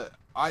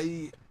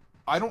 I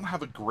don't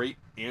have a great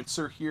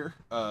answer here.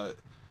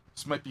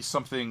 This might be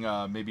something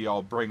maybe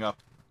I'll bring up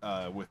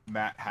with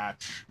Matt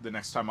Hatch the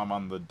next time I'm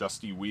on the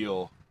Dusty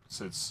Wheel,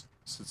 since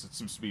it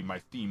seems to be my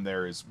theme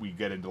there is we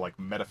get into like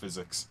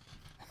metaphysics.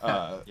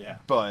 Yeah.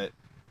 But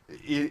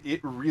it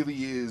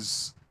really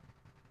is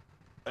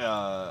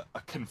a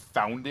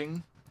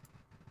confounding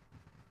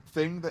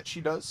thing that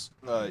she does.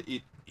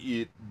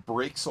 It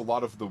breaks a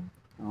lot of the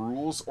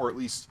rules, or at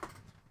least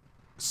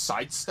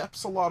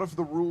sidesteps a lot of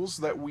the rules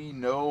that we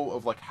know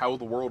of like how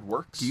the world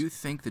works. Do you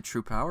think the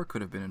true power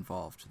could have been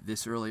involved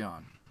this early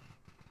on?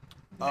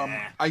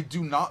 I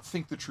do not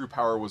think the true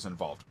power was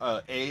involved.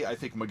 I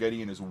think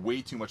Moghedian is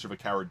way too much of a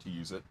coward to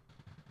use it.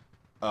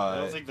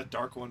 I don't think the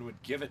Dark One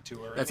would give it to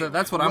her.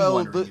 That's what I'm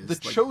wondering. The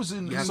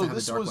Chosen. So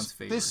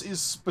this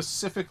is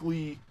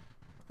specifically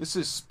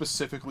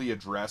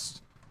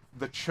addressed.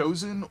 The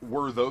Chosen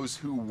were those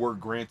who were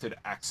granted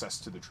access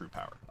to the true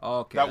power.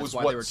 Okay, that was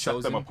what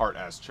set them apart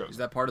as Chosen. Is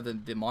that part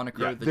of the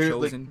moniker? Yeah, the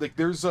Chosen.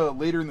 There's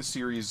later in the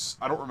series.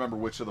 I don't remember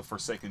which of the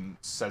Forsaken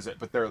says it,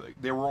 but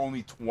there were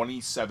only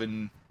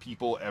 27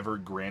 people ever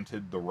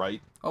granted the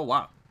right. Oh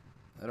wow,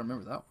 I don't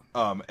remember that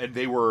one. And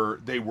they were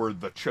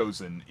the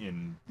Chosen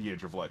in the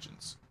Age of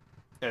Legends,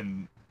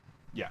 and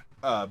yeah.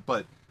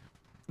 But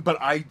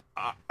I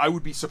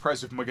would be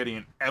surprised if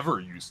Moghedian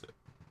ever used it.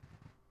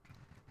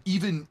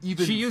 Even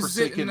she uses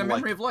Forsaken, it in the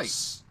Memory of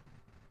Light.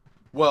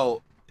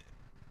 Well,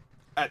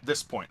 at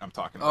this point, I'm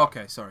talking about.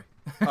 Okay, sorry.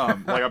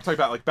 I'm talking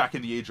about like back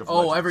in the Age of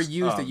Legends. Ever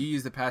used it? You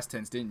used the past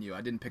tense, didn't you?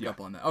 I didn't pick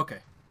up on that. Okay.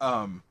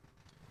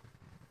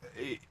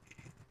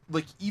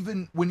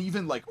 Even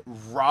like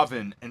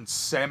Ravin and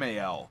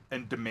Samael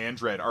and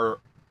Demandred are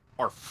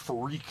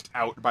freaked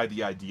out by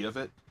the idea of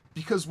it,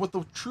 because what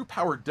the true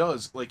power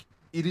does, like,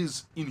 it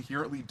is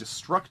inherently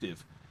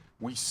destructive.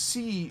 We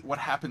see what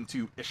happened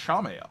to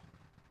Ishamael.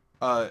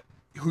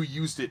 Who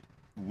used it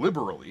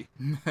liberally.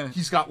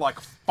 He's got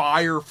like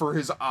fire for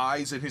his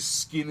eyes, and his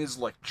skin is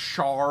like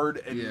charred,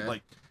 and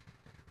like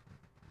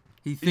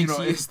he thinks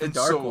he is the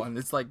Dark One.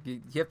 It's like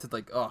you have to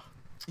like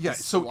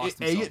So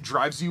it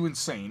drives you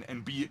insane,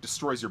 and B, it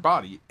destroys your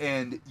body,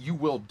 and you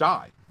will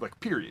die. Like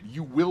period,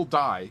 you will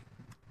die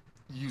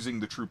using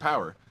the true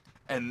power,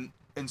 and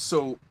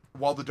so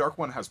while the Dark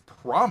One has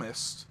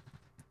promised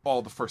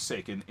all the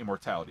Forsaken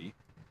immortality,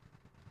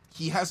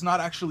 he has not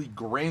actually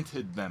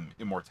granted them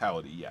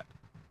immortality yet.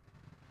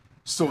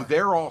 So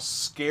they're all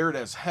scared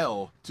as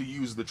hell to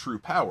use the true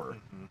power,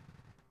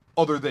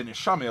 other than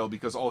Ishamael,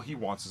 because all he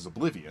wants is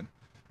oblivion.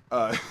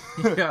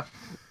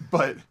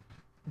 But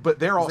but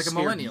they're all like a scared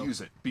to millennial.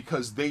 use it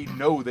because they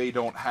know they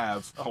don't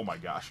have. Oh my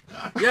gosh.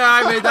 Yeah,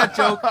 I made that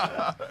joke.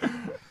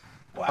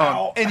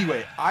 Wow.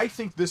 Anyway, I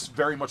think this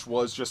very much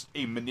was just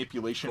a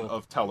manipulation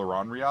of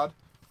Tel'aran'rhiod,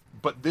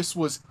 but this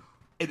was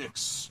an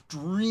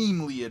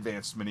extremely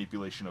advanced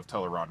manipulation of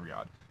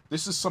Tel'aran'rhiod.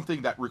 This is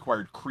something that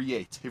required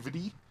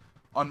creativity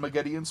on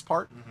Moghedien's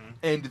part,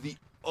 and the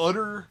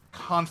utter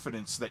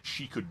confidence that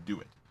she could do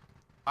it.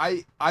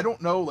 I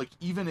don't know, like,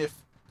 even if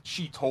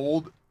she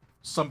told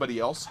somebody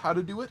else how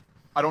to do it,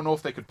 I don't know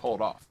if they could pull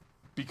it off.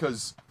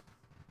 Because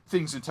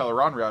things in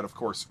Tel'aran'rhiod, of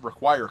course,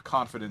 require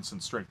confidence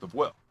and strength of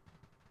will.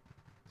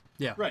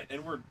 Yeah. Right,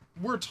 and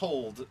we're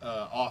told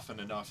often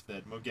enough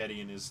that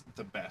Moghedien is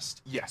the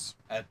best Yes.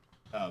 at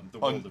the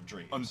World of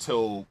Dreams.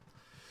 Until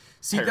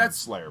See, Parent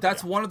Slayer,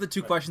 that's yeah. one of the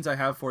two questions I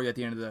have for you at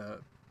the end of the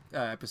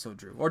episode,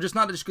 Drew. Or just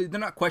they're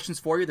not questions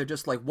for you. They're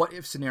just like what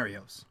if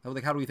scenarios.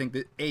 Like how do we think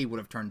that A would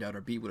have turned out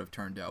or B would have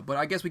turned out? But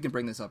I guess we can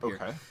bring this up here.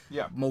 Okay.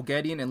 Yeah.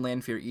 Moghedien and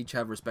Lanfear each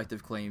have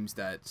respective claims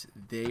that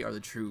they are the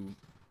true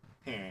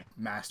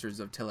masters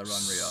of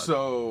Tel'aran'rhiod,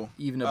 So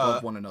even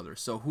above one another.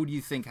 So who do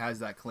you think has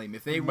that claim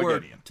if they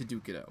were Moghedien. to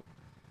duke it out?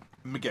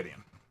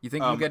 Moghedien. You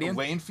think Moghedien?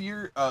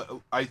 Lanfear,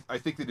 I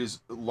think that is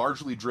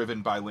largely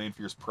driven by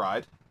Lanfear's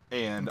pride,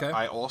 and Okay.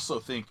 I also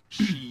think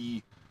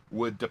she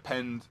would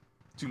depend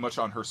too much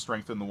on her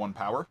strength in the one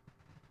power.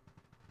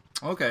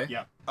 Okay.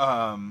 Yeah,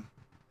 Um,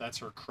 that's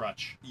her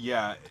crutch.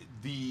 yeah,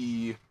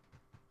 the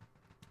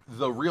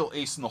real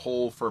ace in the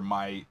hole for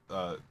my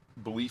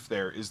belief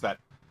there is that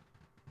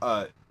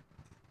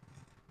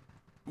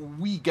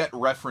we get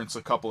reference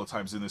a couple of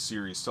times in the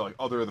series to like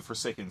other of the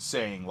Forsaken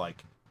saying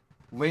like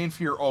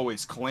Lanfear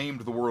always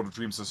claimed the World of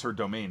Dreams as her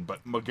domain,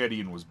 but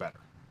Moghedien was better.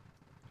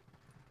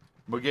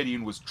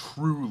 Moghedien was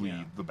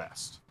truly the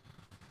best.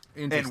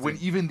 And when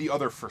even the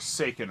other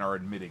Forsaken are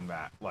admitting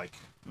that, like,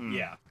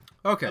 Yeah.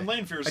 Okay. And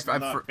Lanfear's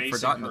I've not basing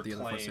forgotten her that the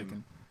other claim.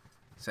 Forsaken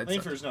said such.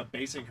 Lanfear's not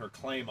basing her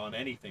claim on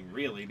anything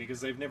really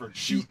because they've never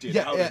she, duped it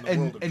out in the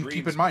World of and Dreams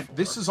keep in mind, before.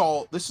 this is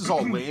all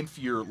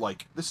Lanfear,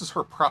 like, this is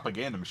her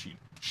propaganda machine.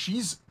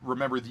 She's,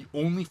 remember, the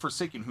only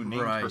Forsaken who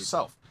named Right.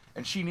 herself,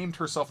 and she named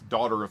herself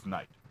Daughter of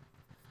Night.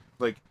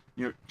 Like,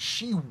 you know,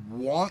 she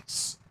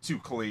wants to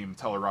claim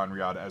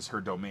Tel'aran'rhiod as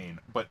her domain,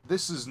 but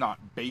this is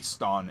not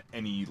based on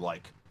any,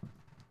 like,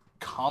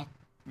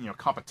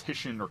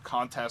 competition or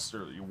contest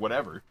or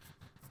whatever.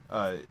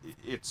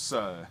 It's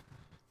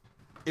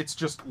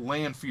just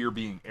Lanfear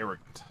being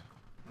arrogant.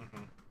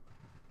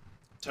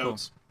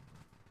 Totes.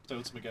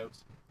 Totes McGoats.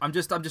 I'm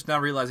just now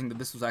realizing that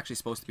this was actually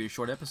supposed to be a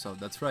short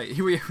episode. That's right.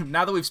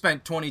 Now that we've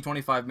spent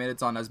 25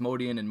 minutes on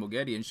Asmodean and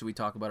Moghedien, should we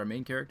talk about our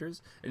main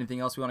characters? Anything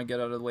else we want to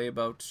get out of the way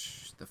about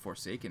the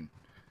Forsaken?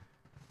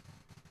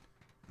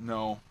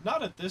 No.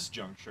 Not at this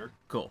juncture.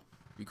 Cool.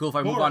 Be cool if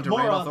I move on to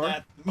Rand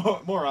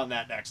al'Thor? More on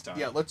that next time.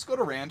 Yeah, let's go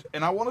to Rand,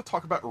 and I want to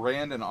talk about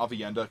Rand and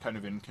Aviendha kind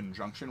of in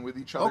conjunction with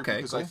each other, Okay,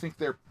 because cool. I think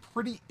they're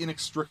pretty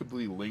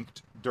inextricably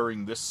linked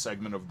during this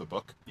segment of the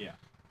book. Yeah.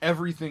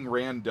 Everything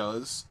Rand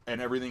does and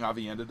everything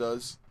Aviendha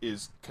does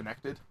is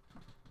connected.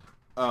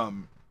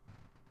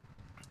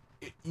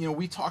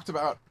 We talked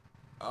about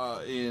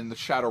in the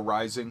Shadow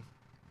Rising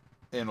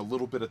and a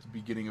little bit at the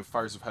beginning of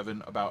Fires of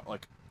Heaven about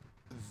like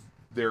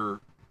their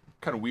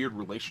kind of weird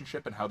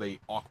relationship and how they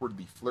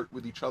awkwardly flirt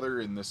with each other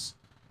in this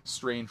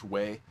strange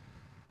way.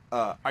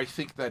 I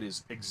think that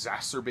is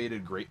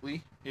exacerbated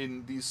greatly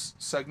in these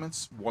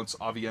segments once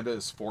Aviendha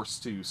is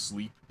forced to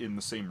sleep in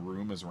the same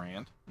room as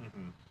Rand.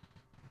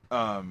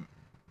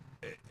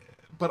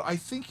 But I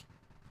think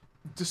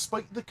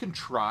despite the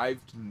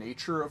contrived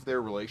nature of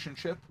their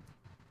relationship,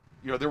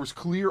 there was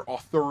clear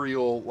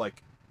authorial,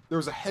 like, there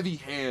was a heavy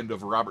hand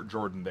of Robert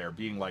Jordan there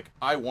being like,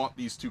 I want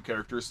these two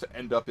characters to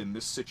end up in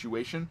this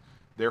situation,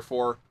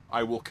 therefore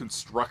I will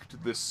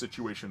construct this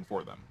situation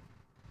for them.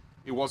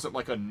 It wasn't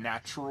like a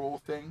natural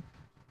thing.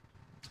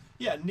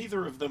 Yeah,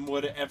 neither of them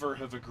would ever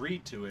have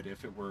agreed to it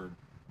if it were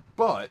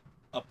But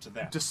up to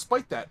them.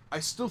 despite that, I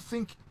still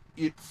think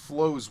it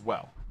flows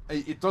well.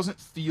 It doesn't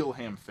feel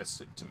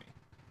ham-fisted to me.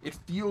 It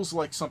feels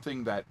like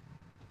something that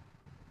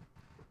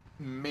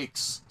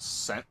makes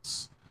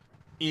sense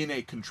in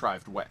a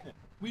contrived way.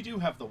 We do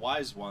have the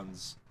wise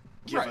ones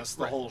give Right, us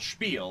the right. whole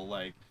spiel,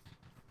 like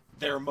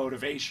their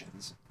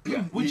motivations,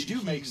 Yeah, which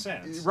do make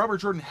sense. Robert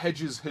Jordan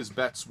hedges his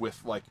bets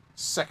with like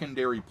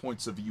secondary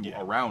points of view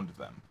Yeah. around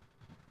them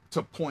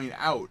to point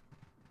out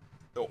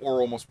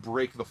or almost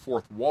break the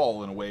fourth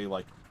wall in a way,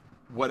 like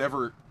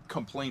whatever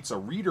complaints a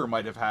reader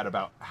might have had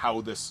about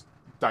how this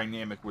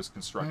dynamic was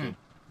constructed.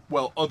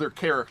 Well, other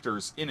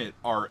characters in it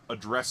are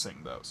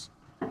addressing those.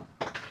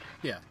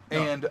 Yeah.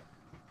 And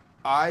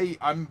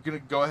I'm gonna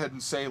go ahead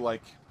and say,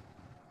 like,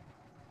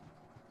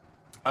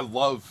 I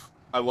love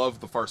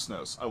the Far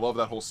Snows. I love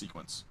that whole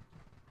sequence.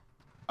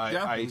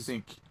 I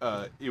think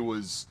it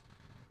was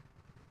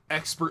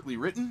expertly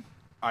written.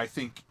 I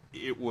think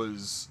it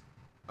was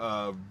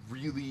a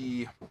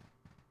really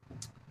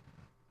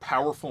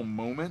powerful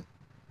moment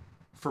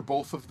for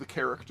both of the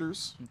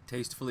characters.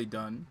 Tastefully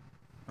done,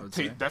 I would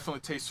say.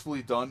 Definitely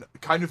tastefully done.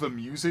 Kind of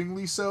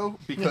amusingly so,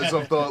 because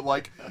of the,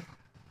 like,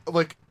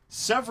 like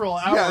several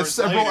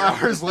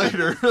hours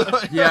later.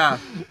 Yeah.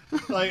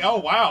 Like, oh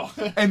wow.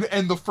 and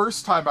the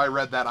first time I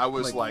read that, I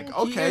was like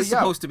okay, he's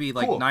supposed to be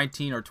like cool.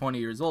 19 or 20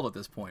 years old at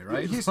this point,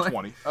 right? He's Like,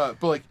 20.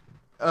 But like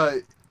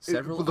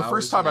Several the first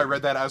hours time I later.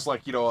 read that, I was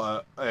like,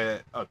 a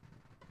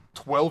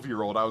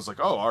 12-year-old, I was like,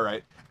 oh, all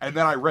right. And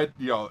then I read,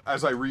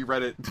 as I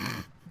reread it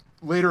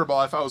later in my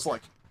life, I was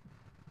like,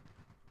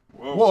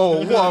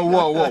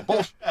 whoa.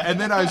 Bullshit. And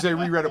then as I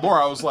reread it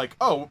more, I was like,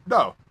 oh,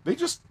 no. They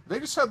just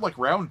had like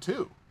round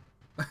 2.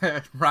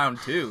 round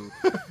 2.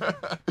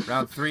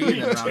 Round 3,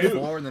 and then round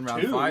 4, and then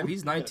round 5.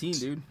 He's 19,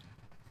 dude.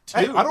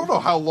 Hey, I don't know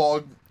how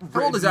long.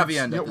 How old is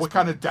Aviendha at this what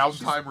kind of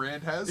downtime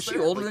Rand has? Is she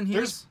older than he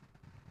is?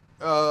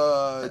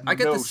 I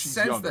get no, the she's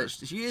sense younger. that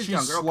she is she's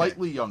younger. Okay.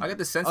 Slightly younger. I get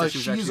the sense that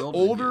she's actually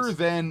older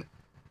than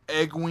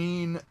than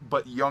Egwene,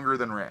 but younger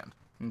than Rand.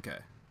 he is. Okay.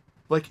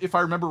 Like, if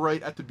I remember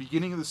right, at the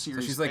beginning of the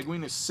series, she's like-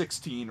 Egwene is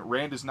 16,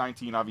 Rand is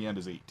 19, Aviendha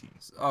is 18.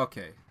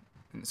 Okay.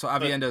 So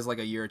Aviendha is like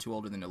a year or two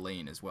older than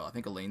Elaine as well. I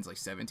think Elaine's like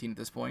 17 at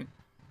this point.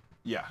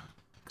 Yeah.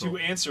 To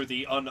answer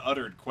the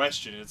unuttered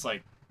question, it's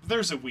like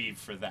there's a weave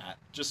for that,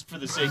 just for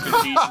the sake of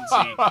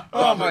decency.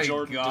 my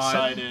Jordan God.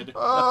 decided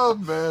Oh,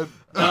 man.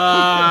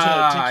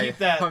 to keep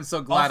that. I'm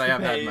so glad off I the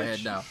have that in my page,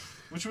 head now.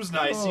 which was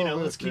nice.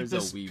 Let's keep There's a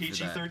this weave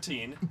for that.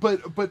 PG-13.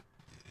 But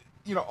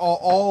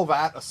all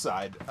that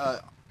aside,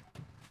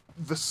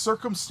 the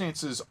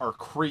circumstances are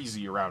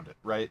crazy around it,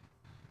 right?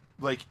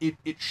 Like, it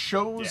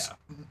shows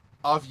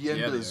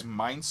Avienda's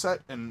mindset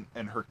and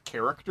her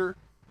character,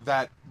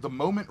 that the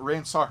moment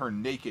Rand saw her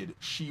naked,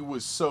 she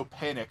was so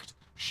panicked,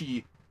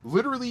 she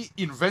literally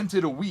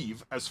invented a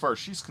weave, as far as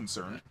she's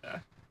concerned,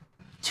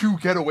 to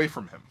get away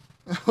from him.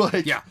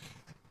 Like, Yeah.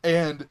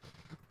 and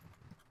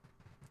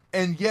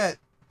yet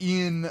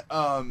in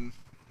the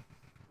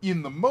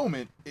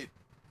moment,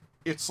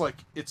 it's like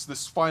it's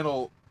this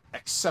final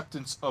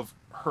acceptance of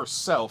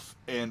herself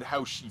and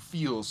how she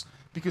feels,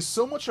 because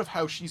so much of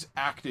how she's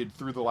acted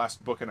through the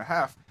last book and a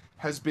half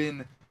has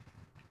been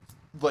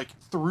like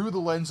through the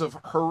lens of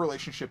her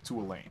relationship to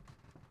Elaine.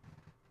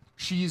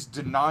 She's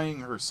denying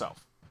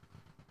herself.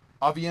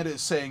 Aviendha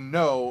is saying,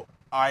 no,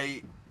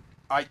 I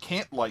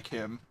can't like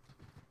him.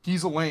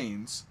 He's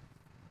Elaine's.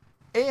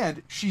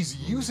 And she's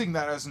using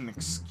that as an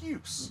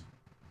excuse.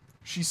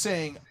 She's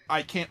saying,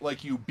 I can't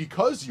like you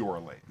because you're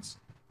Elaine's.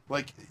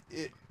 Like,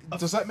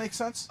 does that make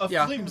sense? A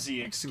Yeah. flimsy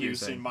I see what you're excuse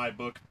saying. in my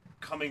book,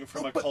 coming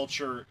from a But-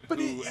 culture But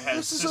who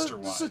has sister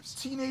this wives. is a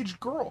teenage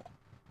girl.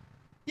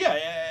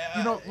 Yeah.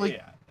 You know, like,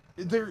 yeah.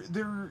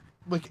 They're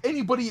like,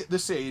 anybody at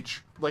this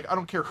age, like, I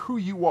don't care who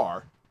you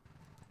are,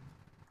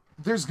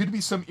 there's going to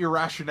be some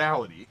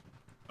irrationality.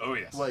 Oh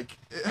yes. Like,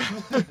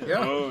 Yeah.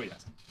 Oh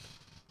yes.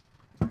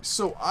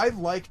 so I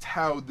liked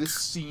how this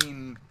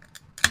scene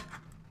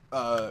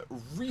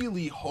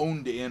really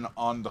honed in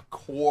on the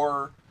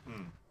core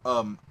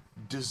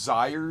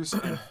desires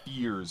and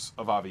fears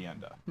of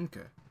Aviendha.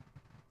 Okay.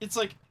 It's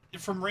like,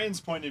 from Rand's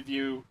point of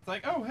view,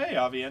 like, oh hey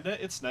Aviendha,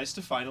 it's nice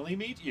to finally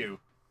meet you.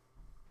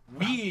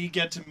 We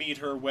get to meet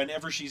her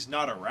whenever she's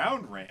not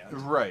around Rand.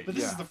 Right, But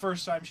this yeah. is the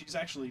first time she's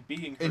actually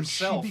being And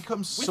herself. she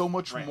becomes with so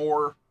much Rand.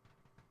 more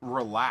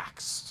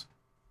relaxed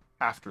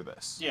after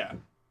this. Yeah.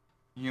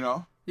 You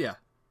know? Yeah.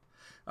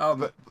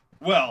 But,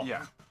 Well.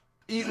 yeah.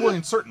 Well,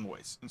 in certain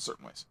ways.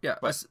 Yeah,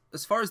 But,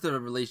 as far as the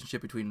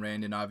relationship between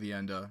Rand and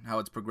Aviendha, how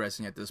it's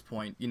progressing at this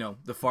point,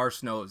 the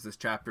farce knows this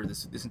chapter,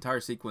 this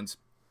entire sequence.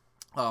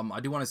 I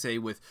do want to say,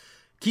 with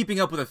keeping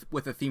up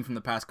with a theme from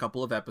the past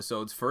couple of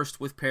episodes, first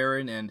with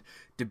Perrin and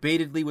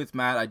debatedly with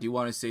Matt, I do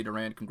want to say to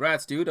Rand,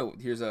 congrats, dude.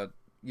 Here's a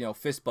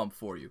fist bump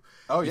for you.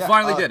 oh, You yeah.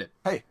 finally did it.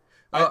 Hey,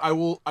 I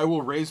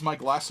will raise my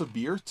glass of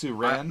beer to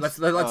Rand. Let's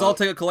all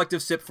take a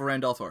collective sip for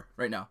Rand al'Thor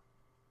right now.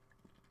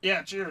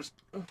 Yeah, cheers.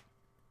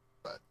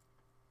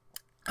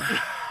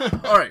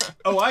 All right.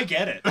 Oh, I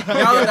get it.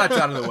 Now that that's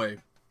out of the way,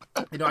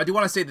 I do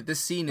want to say that this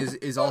scene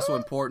is also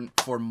important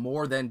for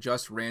more than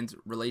just Rand's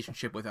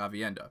relationship with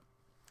Aviendha,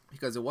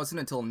 because it wasn't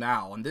until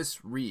now on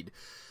this read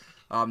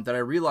that I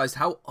realized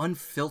how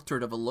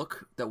unfiltered of a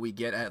look that we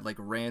get at like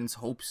Rand's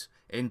hopes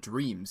and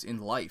dreams in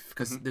life.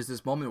 Because there's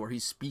this moment where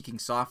he's speaking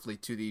softly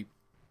to the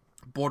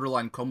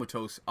borderline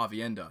comatose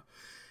Aviendha,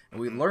 and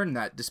we learn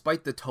that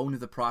despite the tone of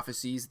the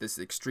prophecies, this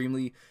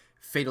extremely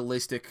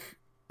fatalistic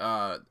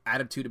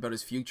attitude about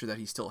his future that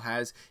he still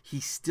has,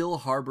 he still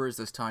harbors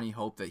this tiny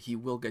hope that he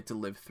will get to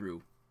live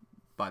through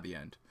by the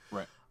end.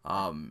 Right.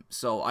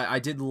 So I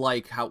did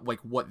like how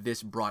what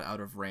this brought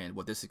out of Rand,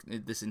 what this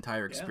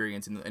entire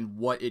experience and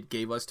what it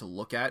gave us to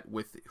look at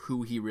with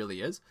who he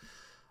really is.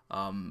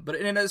 But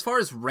as far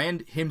as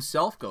Rand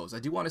himself goes, I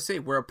do want to say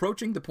we're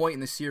approaching the point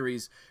in the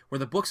series where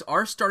the books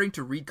are starting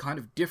to read kind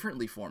of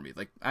differently for me,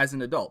 like as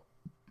an adult.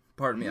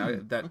 Pardon me,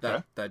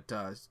 okay.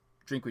 that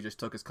drink we just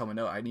took is coming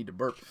out. I need to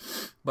burp.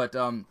 But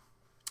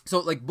so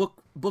like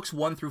books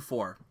 1 through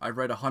 4, I've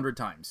read 100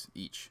 times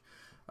each.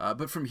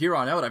 But from here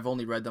on out, I've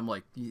only read them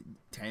like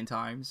 10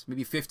 times,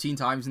 maybe 15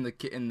 times in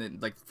the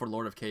like for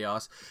Lord of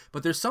Chaos.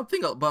 But there's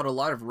something about a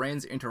lot of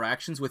Rand's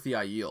interactions with the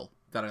Aiel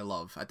that I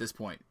love at this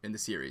point in the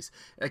series.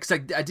 Because I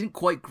didn't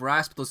quite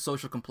grasp those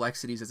social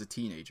complexities as a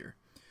teenager.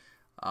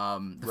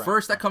 The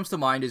first that comes to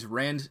mind is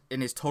Rand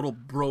and his total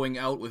broing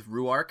out with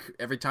Ruark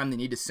every time they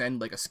need to send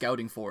like a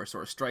scouting force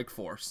or a strike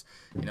force.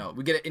 You know,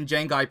 we get it in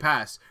Jangai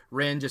Pass.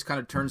 Rand just kind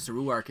of turns to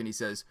Ruark and he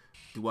says,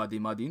 Dua di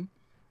Madin?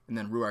 And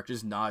then Ruark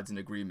just nods in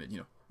agreement, you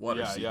know,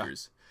 water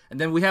seekers. Yeah. And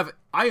then we have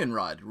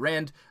Ironrod.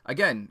 Rand,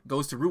 again,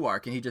 goes to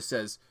Ruark and he just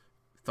says,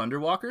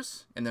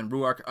 Thunderwalkers? And then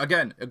Ruark,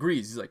 again,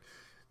 agrees. He's like,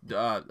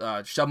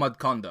 Shamad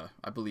Konda,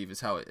 I believe is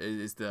how it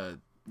is the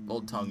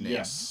old tongue name.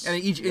 Yes.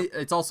 And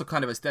it's also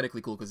kind of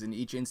aesthetically cool because in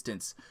each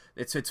instance,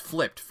 it's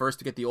flipped. First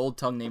we get the old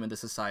tongue name in the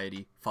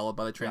society, followed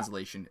by the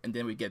translation, and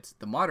then we get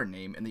the modern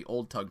name and the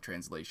old tongue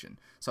translation.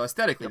 So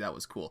aesthetically, that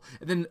was cool.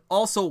 And then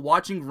also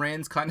watching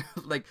Rand's kind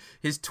of like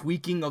his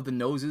tweaking of the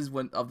noses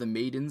of the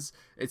maidens,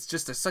 it's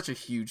just such a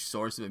huge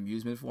source of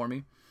amusement for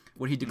me.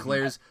 When he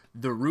declares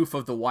the roof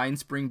of the Wine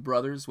Spring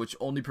Brothers, which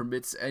only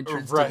permits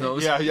entrance to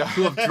those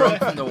who have drunk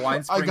from the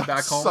Wine Spring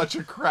back home. I got such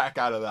a crack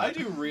out of that. I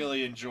do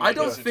really enjoy. I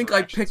don't think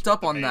I picked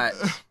up on that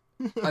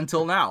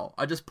until now.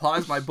 I just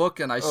paused my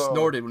book and I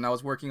snorted when I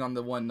was working on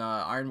the one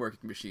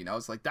ironworking machine. I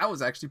was like, that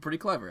was actually pretty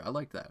clever. I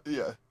like that.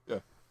 Yeah.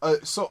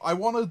 So I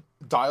want to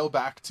dial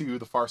back to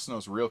the Far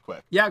Snows real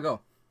quick. Yeah,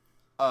 go.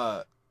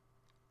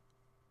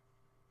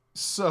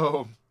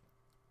 So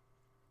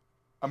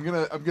I'm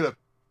gonna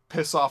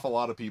piss off a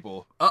lot of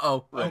people.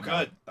 Uh-oh. Right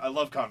good. I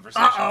love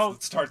conversations.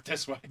 Let's start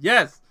this way.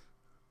 Yes.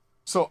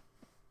 So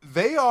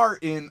they are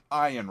in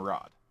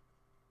Ironrod.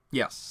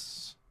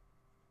 Yes.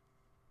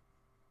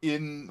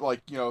 In,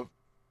 like, you know,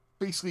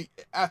 basically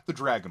at the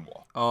Dragon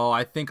Wall. Oh,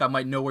 I think I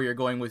might know where you're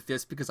going with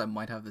this because I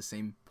might have the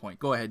same point.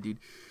 Go ahead, dude.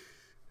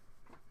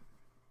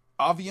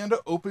 Aviendha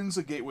opens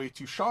a gateway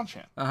to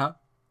Seanchan. Uh-huh.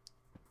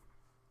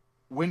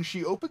 When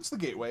she opens the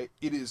gateway,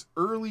 it is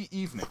early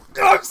evening.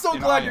 I'm so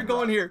glad you're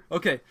going here.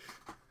 Okay.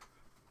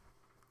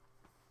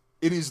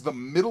 It is the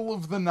middle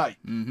of the night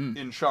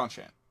in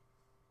Seanchan.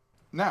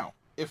 Now,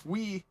 if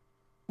we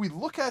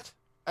look at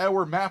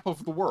our map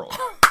of the world...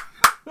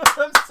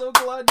 I'm so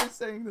glad you're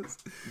saying this.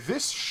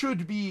 This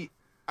should be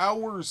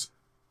hours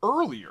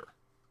earlier.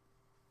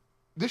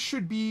 This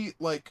should be,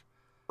 like,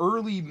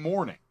 early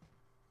morning.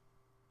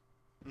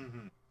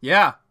 Mm-hmm.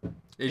 Yeah.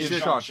 It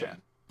should. Seanchan.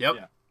 Yep.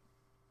 Yeah.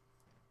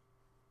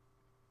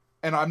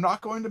 And I'm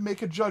not going to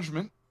make a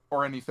judgment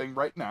or anything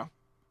right now.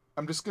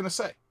 I'm just going to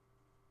say,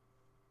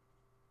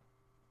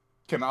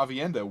 can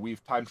Aviendha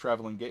weave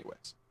time-traveling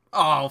gateways?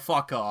 Oh,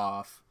 fuck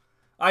off.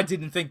 I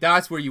didn't think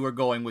that's where you were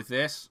going with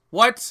this.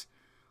 What?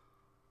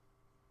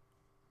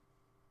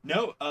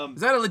 No,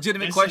 is that a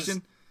legitimate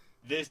question?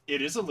 It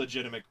is a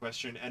legitimate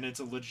question, and it's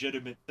a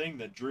legitimate thing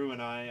that Drew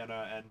and I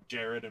and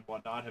Jared and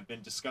whatnot have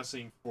been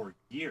discussing for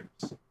years.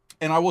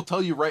 And I will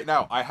tell you right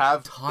now, I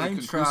have a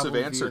conclusive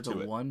answer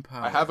to it.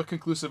 I have a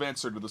conclusive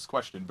answer to this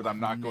question, but I'm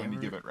not going to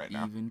give it right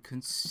now. Even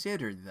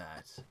considered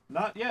that.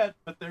 Not yet,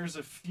 but there's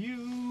a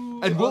few.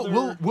 And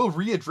we'll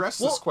readdress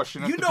this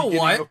question at the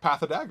beginning of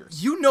Path of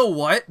Daggers. You know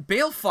what?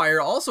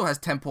 Balefire also has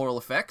temporal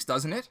effects,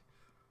 doesn't it?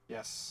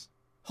 Yes.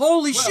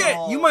 Holy shit!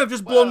 You might have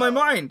just blown my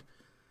mind.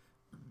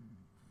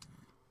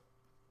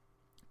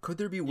 Could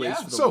there be ways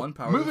for the one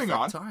power to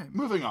affect time?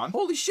 Moving on.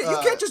 Holy shit! You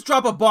can't just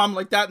drop a bomb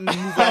like that and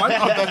move on.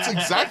 That's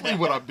exactly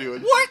what I'm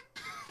doing. What?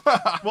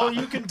 Well,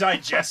 you can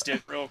digest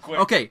it real quick.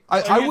 Okay.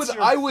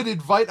 I would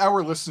invite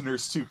our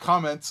listeners to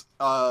comment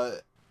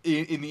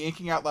in the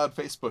Inking Out Loud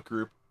Facebook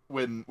group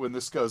when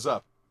this goes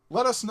up.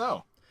 Let us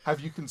know. Have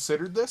you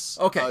considered this?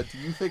 Okay. Do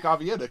you think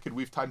Aviendha could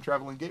weave time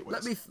traveling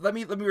gateways? Let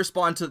me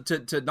respond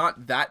to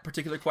not that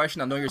particular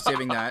question. I know you're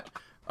saving that,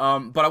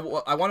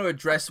 but I want to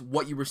address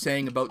what you were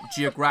saying about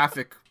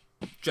geographic,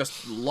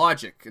 just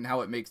logic and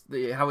how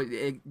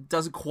it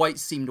doesn't quite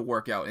seem to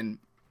work out. And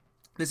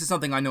this is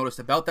something I noticed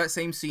about that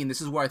same scene.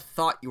 This is where I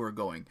thought you were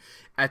going.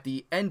 At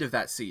the end of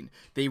that scene,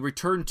 they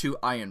return to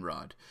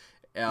Ironrod.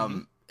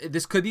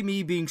 This could be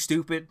me being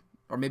stupid.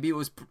 Or maybe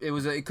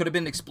it could have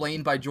been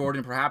explained by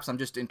Jordan. Perhaps I'm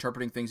just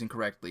interpreting things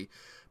incorrectly.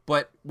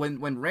 But when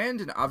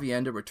Rand and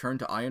Aviendha return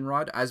to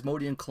Ironrod,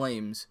 Asmodean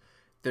claims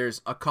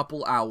there's a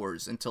couple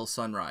hours until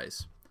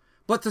sunrise.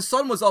 But the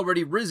sun was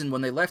already risen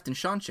when they left in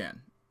Seanchan.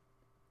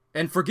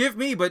 And forgive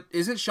me, but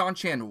isn't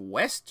Seanchan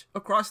west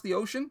across the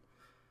ocean?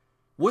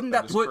 Wouldn't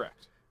that put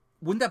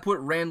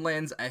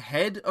Randlands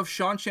ahead of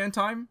Seanchan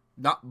time,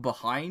 not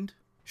behind?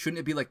 Shouldn't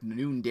it be like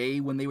noonday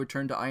when they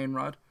return to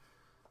Ironrod?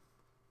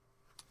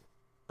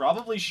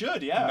 Probably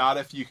should, yeah. Not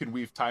if you can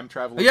weave time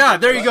travel. Yeah,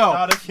 there you go.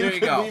 Not if you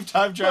can weave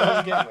time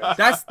travel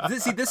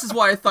gateways. This is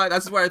why I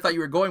thought you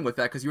were going with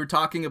that, because you were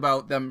talking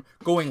about them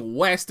going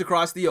west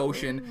across the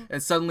ocean,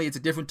 and suddenly it's a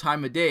different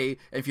time of day.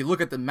 And if you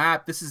look at the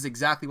map, this is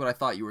exactly what I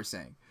thought you were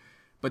saying.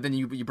 But then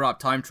you brought up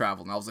time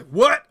travel, and I was like,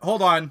 what?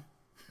 Hold on.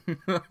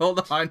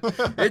 Hold on.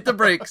 Hit the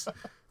brakes.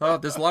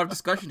 There's a lot of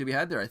discussion to be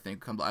had there, I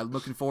think. I'm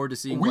looking forward to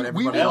seeing what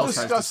everybody else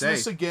has to say. We will discuss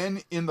this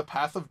again in the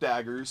Path of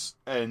Daggers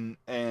and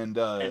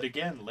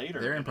again later.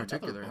 There in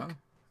particular, book,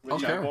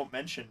 which I won't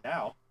mention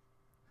now.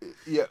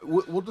 Yeah,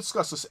 we'll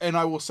discuss this, and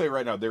I will say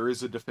right now there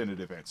is a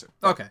definitive answer.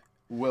 Okay.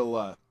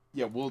 We'll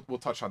Yeah, we'll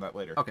touch on that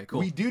later. Okay, cool.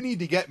 We do need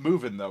to get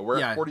moving though.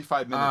 We're at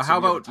 45 minutes. How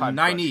and we have a about time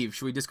crunch. Nynaeve?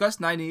 Should we discuss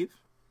Nynaeve?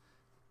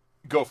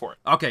 Go for it.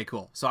 Okay,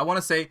 cool. So I want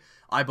to say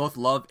I both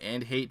love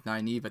and hate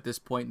Nynaeve at this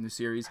point in the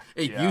series.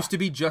 It used to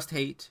be just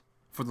hate.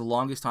 For the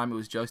longest time, it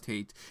was just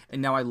hate.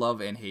 And now I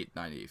love and hate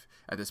Nynaeve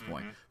at this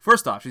point.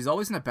 First off, she's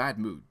always in a bad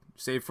mood,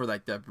 save for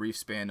like that brief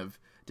span of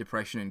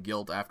depression and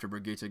guilt after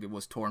Brigitte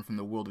was torn from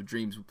the world of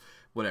dreams,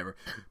 whatever.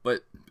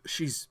 But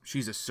she's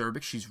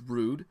acerbic, she's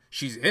rude,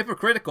 she's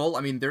hypocritical.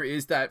 I mean, there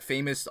is that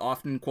famous,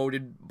 often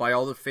quoted by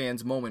all the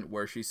fans moment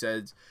where she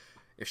says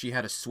if she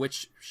had a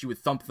switch, she would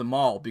thump them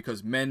all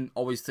because men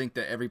always think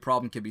that every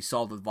problem can be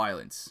solved with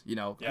violence. You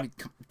know, I mean,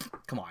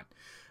 come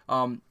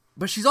on.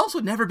 But she's also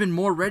never been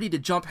more ready to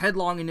jump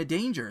headlong into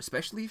danger,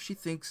 especially if she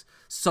thinks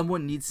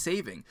someone needs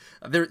saving.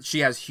 She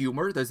has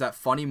humor. There's that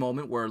funny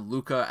moment where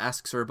Luca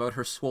asks her about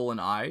her swollen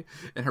eye,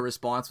 and her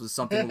response was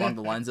something along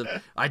the lines of,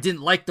 I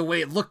didn't like the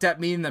way it looked at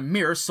me in the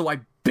mirror, so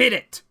I bit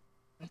it.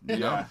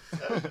 Yeah.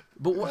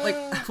 But what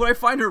I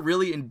find her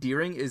really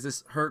endearing is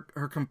this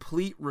her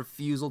complete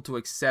refusal to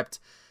accept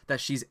that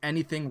she's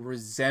anything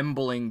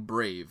resembling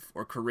brave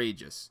or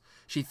courageous.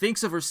 She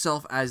thinks of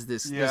herself as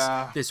this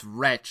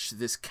wretch,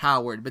 this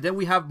coward. But then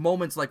we have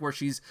moments like where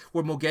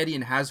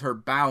Moghedien has her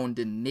bound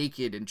and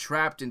naked and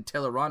trapped in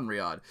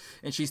Tel'aran'rhiod,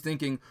 and she's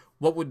thinking,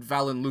 what would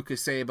Valen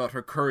Lucas say about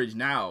her courage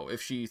now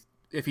if he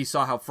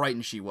saw how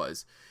frightened she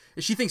was?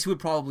 And she thinks he would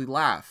probably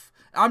laugh.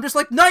 I'm just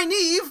like,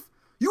 Nynaeve,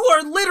 you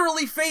are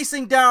literally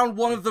facing down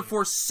one of the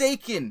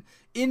Forsaken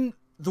in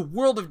the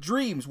world of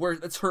dreams, where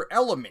it's her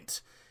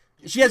element.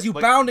 She has you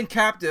bound and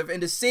captive,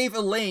 and to save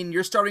Elaine,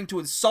 you're starting to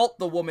insult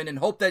the woman and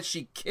hope that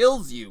she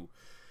kills you.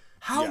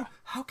 How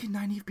can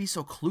Nynaeve be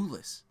so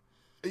clueless?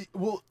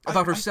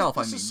 About herself,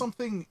 I think this is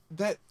something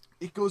that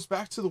it goes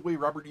back to the way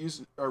Robert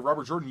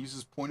Jordan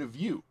uses point of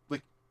view.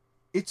 Like,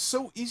 it's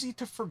so easy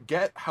to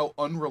forget how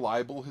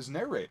unreliable his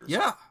narrators.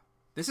 Yeah,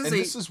 this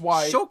is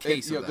why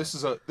showcase. This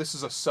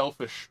is a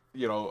selfish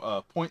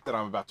point that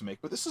I'm about to make,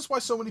 but this is why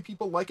so many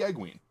people like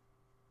Egwene.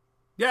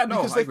 Yeah,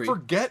 no, because they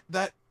forget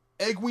that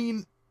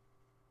Egwene.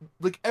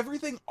 Like,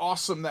 everything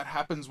awesome that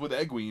happens with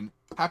Egwene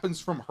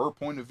happens from her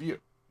point of view.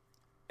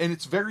 And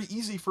it's very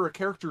easy for a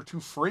character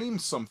to frame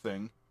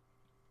something,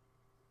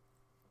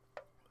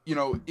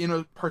 in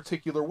a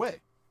particular way.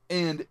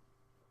 And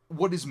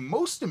what is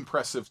most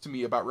impressive to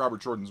me about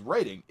Robert Jordan's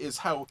writing is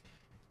how,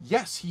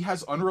 yes, he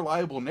has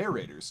unreliable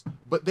narrators,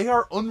 but they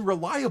are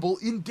unreliable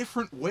in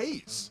different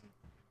ways.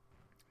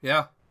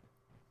 Yeah.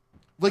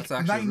 Like,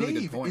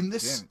 Nynaeve in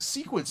this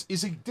sequence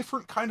is a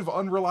different kind of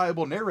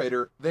unreliable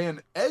narrator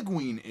than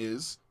Egwene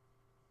is,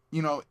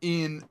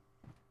 in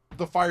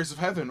The Fires of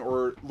Heaven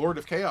or Lord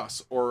of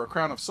Chaos or A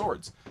Crown of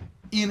Swords.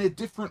 In a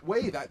different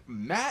way that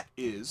Mat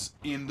is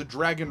in The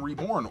Dragon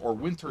Reborn or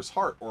Winter's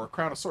Heart or A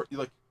Crown of Swords.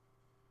 Like,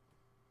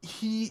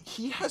 he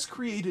has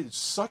created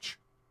such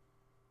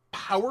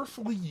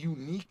powerfully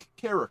unique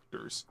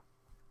characters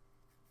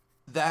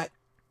that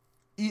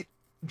it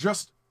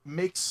just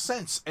makes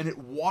sense and it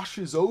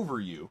washes over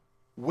you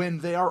when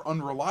they are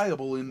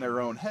unreliable in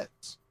their own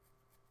heads.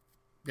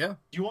 Yeah.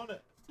 Do you want to...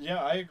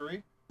 Yeah, I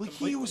agree. Like,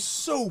 completely. He was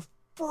so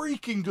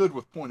freaking good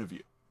with point of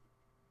view.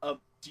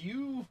 Do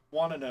you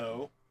want to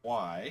know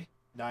why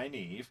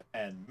Nynaeve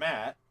and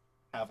Mat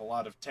have a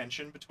lot of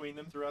tension between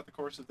them throughout the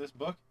course of this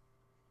book?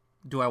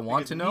 Do I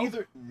want to know?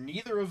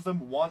 Neither of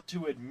them want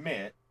to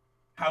admit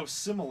how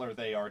similar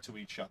they are to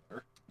each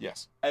other.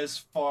 Yes. As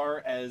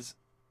far as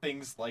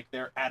things like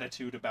their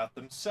attitude about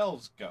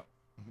themselves go.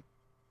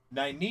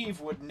 Nynaeve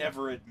would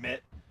never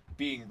admit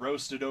being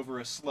roasted over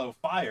a slow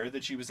fire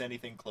that she was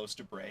anything close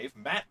to brave.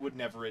 Mat would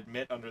never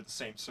admit under the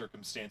same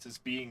circumstances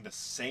being the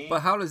same.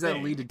 But how does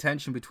that lead to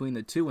tension between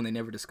the two when they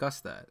never discuss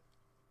that?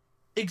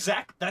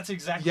 That's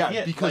exactly it.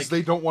 Yeah, because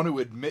they don't want to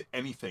admit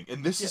anything.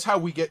 And this is how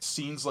we get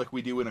scenes like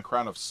we do in A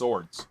Crown of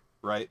Swords,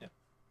 right?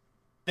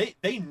 Yeah.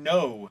 They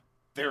know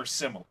they're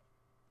similar.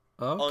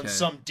 Okay. On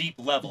some deep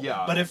level.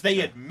 Yeah. But if they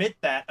admit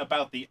that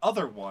about the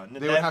other one,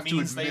 that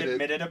means they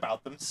admit it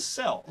about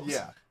themselves.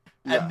 Yeah.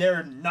 And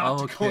they're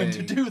not going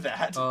to do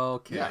that.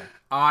 Okay. Yeah.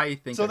 I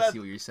think I see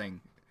what you're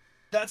saying.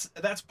 That's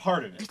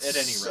part of it, it's at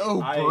any rate.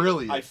 So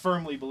brilliant. I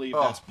firmly believe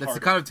that's part That's the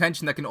kind of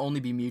tension that can only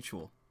be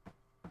mutual.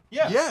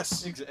 Yeah.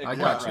 Yes. I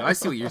got you. I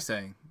see what you're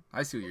saying.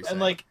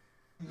 And, like,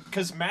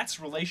 because Mat's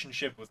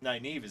relationship with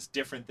Nynaeve is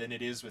different than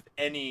it is with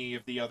any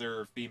of the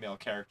other female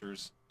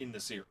characters in the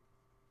series.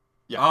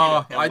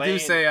 Yeah, I do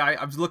say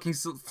I'm looking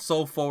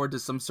so forward to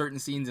some certain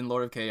scenes in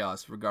Lord of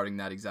Chaos regarding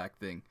that exact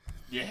thing.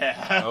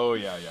 Yeah. Oh,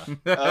 yeah.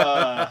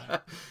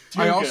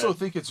 I also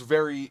think it's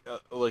very,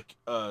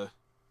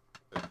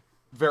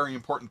 very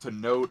important to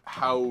note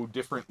how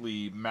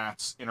differently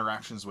Mat's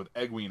interactions with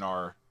Egwene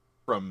are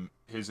from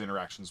his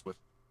interactions with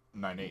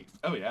Nynaeve.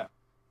 Oh, yeah.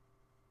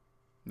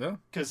 Yeah.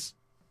 Because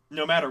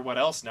no matter what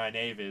else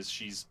Nynaeve is,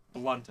 she's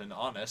blunt and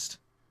honest.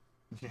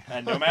 Yeah.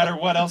 And no matter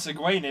what else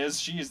Egwene is,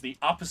 she is the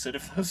opposite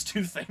of those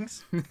two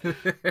things.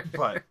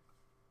 But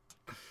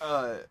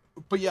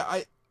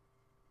yeah,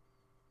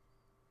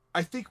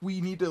 I think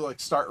we need to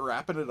start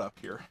wrapping it up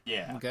here.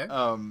 Yeah. Okay.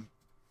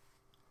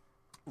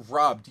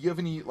 Rob, do you have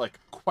any like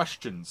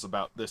questions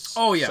about this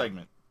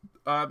segment?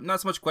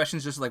 Not so much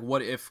questions, just like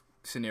what if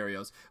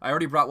scenarios. I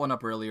already brought one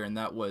up earlier, and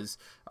that was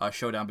a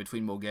showdown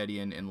between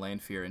Moghedien and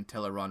Lanfear and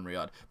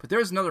Tel'aran'rhiod. But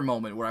there's another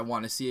moment where I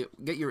want to see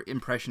it, get your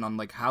impression on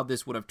like how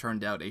this would have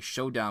turned out, a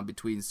showdown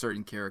between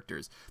certain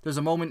characters. There's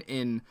a moment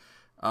in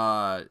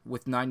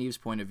with Nynaeve's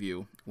point of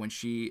view when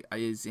she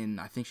is in,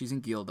 I think she's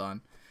in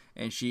Gildan,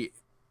 and she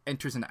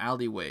enters an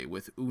alleyway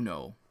with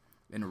Uno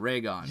and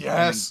Rhaegon.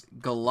 Yes.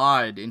 And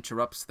Galad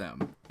interrupts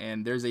them,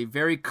 and there's a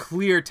very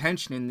clear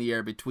tension in the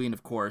air between,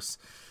 of course,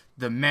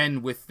 the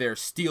men with their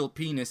steel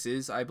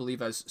penises, I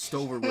believe as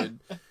Stover would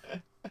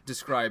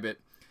describe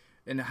it.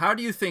 And how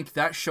do you think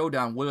that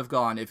showdown would have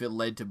gone if it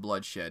led to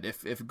bloodshed?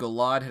 If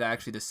Galad had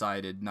actually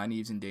decided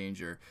Nynaeve's in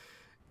danger,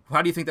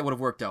 how do you think that would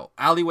have worked out?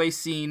 Alleyway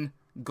scene,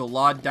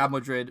 Galad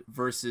Damodred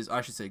versus,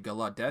 I should say,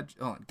 Galadedrid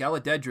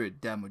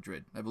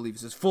Damodred, I believe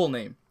is his full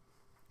name,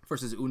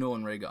 versus Uno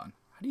and Rhaegon.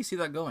 How do you see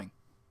that going?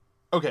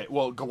 Okay,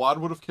 well, Galad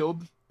would have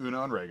killed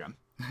Uno and Rhaegon.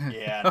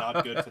 Yeah,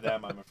 not good for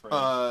them, I'm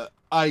afraid.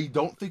 I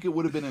don't think it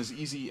would have been as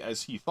easy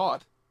as he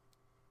thought.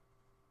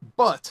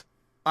 But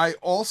I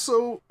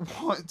also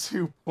want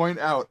to point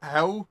out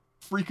how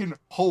freaking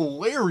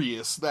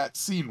hilarious that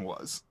scene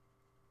was.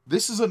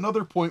 This is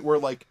another point where,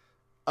 like,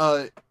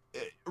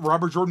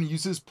 Robert Jordan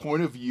uses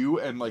point of view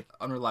and, like,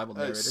 unreliable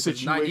narrator,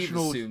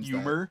 situational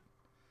humor.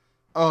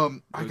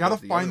 I gotta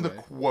find the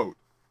quote.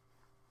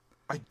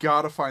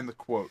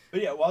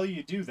 But yeah, while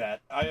you do that,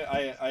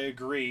 I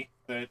agree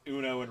that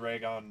Uno and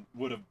Rhaegon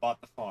would have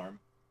bought the farm,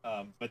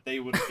 but they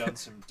would have done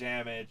some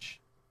damage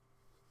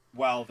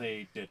while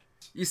they did it.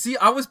 You see,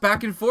 I was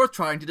back and forth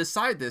trying to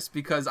decide this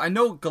because I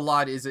know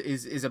Galad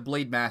is a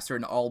Blade Master,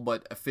 an all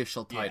but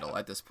official title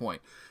at this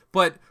point.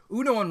 But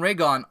Uno and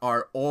Rhaegon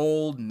are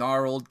old,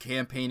 gnarled,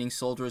 campaigning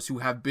soldiers who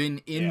have been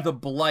in the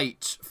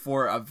Blight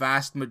for a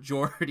vast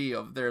majority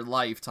of their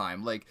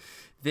lifetime. Like,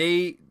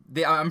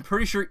 I'm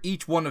pretty sure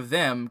each one of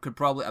them could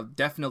probably,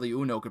 definitely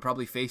Uno could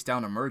probably face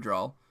down a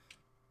Myrddraal.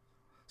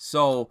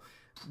 So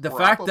the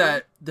fact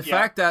that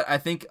I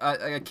think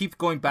I keep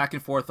going back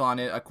and forth on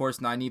it. Of course,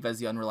 Nynaeve as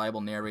the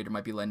unreliable narrator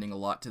might be lending a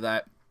lot to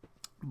that,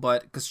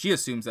 but because she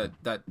assumes that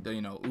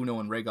Uno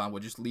and Rhaegon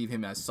would just leave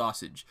him as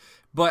sausage.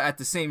 But at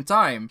the same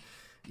time,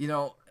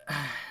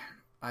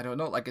 I don't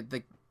know.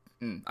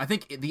 I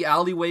think the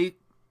alleyway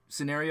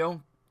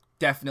scenario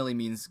definitely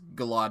means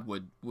Galad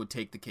would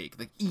take the cake,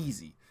 like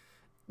easy.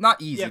 Not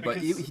easy, but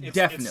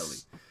definitely.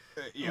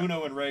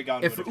 Uno and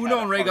Rhaegon. If Uno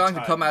and Rhaegon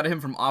could come at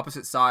him from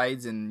opposite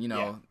sides, and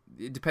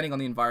depending on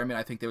the environment,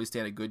 I think they would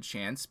stand a good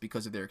chance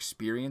because of their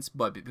experience.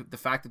 But the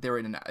fact that they were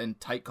in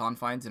tight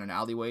confines in an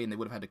alleyway, and they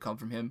would have had to come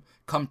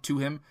to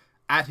him,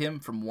 at him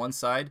from one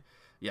side,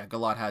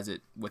 Galad has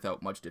it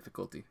without much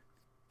difficulty.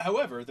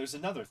 However, there's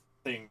another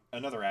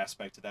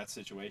aspect to that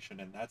situation,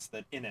 and that's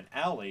that in an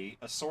alley,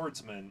 a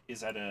swordsman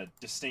is at a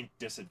distinct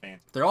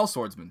disadvantage. They're all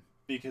swordsmen.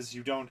 Because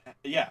you don't...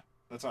 Yeah,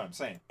 that's what I'm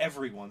saying.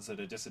 Everyone's at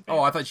a disadvantage.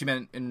 Oh, I thought you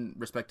meant in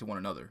respect to one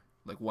another.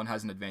 Like, one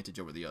has an advantage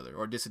over the other,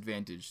 or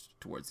disadvantage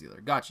towards the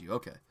other. Got you,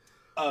 okay.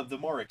 The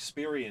more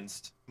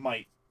experienced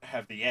might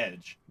have the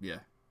edge. Yeah.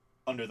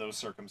 Under those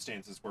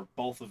circumstances where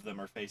both of them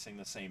are facing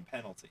the same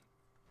penalty.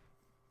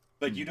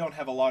 But you don't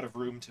have a lot of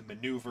room to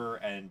maneuver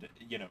and,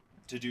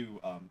 to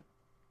do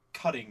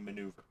cutting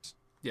maneuvers.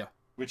 Yeah.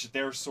 Which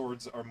their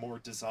swords are more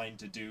designed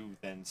to do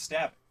than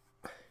stabbing.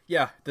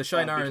 Yeah, the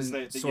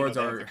Shienaran swords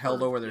are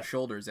held over their yeah.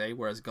 shoulders,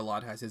 whereas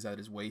Galad has his at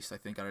his waist, I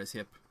think, at his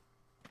hip.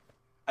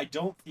 I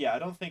don't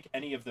think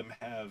any of them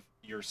have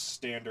your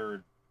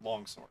standard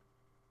longsword.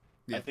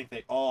 Yeah. I think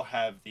they all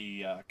have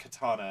the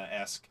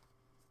katana-esque,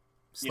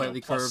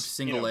 slightly curved,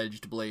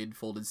 single-edged blade,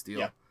 folded steel.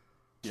 Yeah.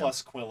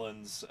 Plus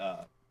Quillins,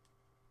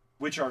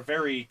 which are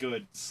very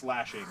good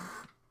slashing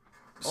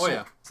swords. Oh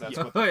yeah, that's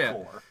what they're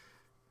for.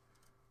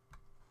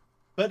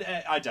 But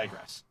I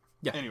digress.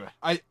 Yeah. Anyway,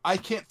 I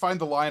can't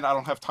find the line. I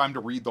don't have time to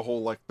read the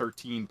whole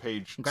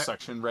 13-page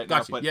section right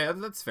now. But yeah,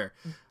 that's fair.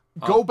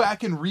 Go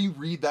back and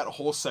reread that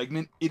whole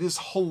segment. It is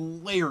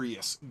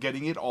hilarious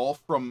getting it all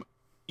from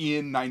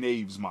in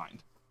Nynaeve's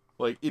mind.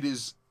 Like, it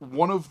is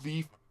one of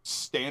the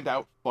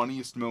standout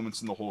funniest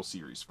moments in the whole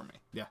series for me.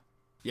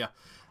 Yeah.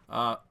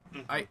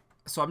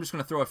 So I'm just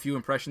going to throw a few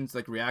impressions,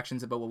 like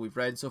reactions about what we've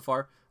read so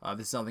far.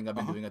 This is something I've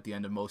been doing at the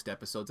end of most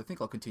episodes. I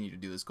think I'll continue to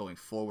do this going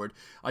forward.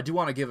 I do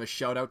want to give a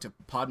shout out to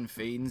Podden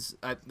Fane's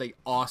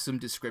awesome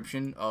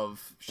description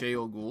of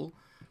Sheol Ghul.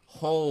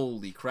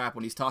 Holy crap,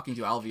 when he's talking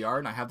to Alviar,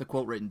 and I have the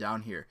quote written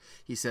down here.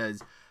 He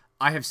says,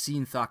 "I have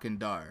seen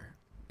Thakandar,"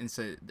 and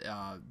said,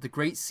 "the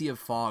great sea of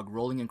fog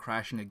rolling and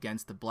crashing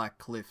against the black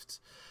cliffs,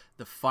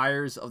 the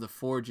fires of the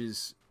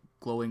forges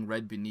glowing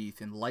red beneath,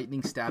 and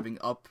lightning stabbing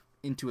up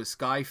into a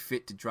sky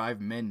fit to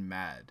drive men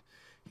mad.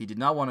 He did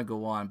not want to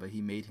go on, but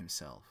he made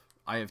himself.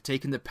 I have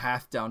taken the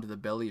path down to the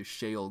belly of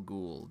Sheol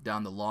Ghul,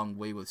 down the long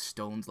way with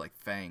stones like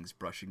fangs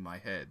brushing my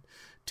head,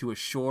 to a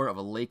shore of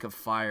a lake of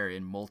fire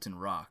in molten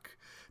rock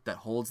that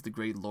holds the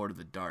great Lord of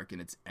the Dark in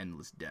its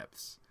endless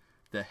depths.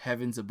 The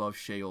heavens above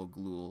Sheol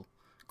Ghul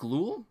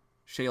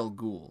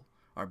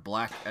are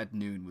black at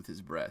noon with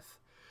his breath.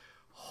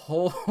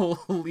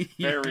 Holy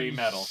Very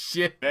metal.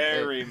 shit.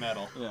 Very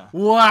metal. Yeah.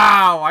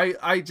 Wow.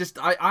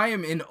 I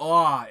am in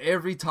awe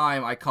every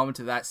time I come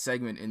to that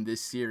segment in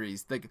this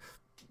series. Like,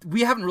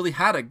 we haven't really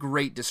had a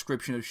great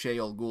description of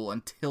Shayol Ghul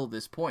until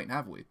this point,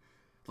 have we?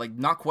 Like,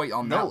 not quite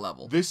on that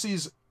level. This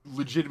is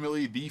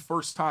legitimately the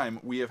first time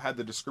we have had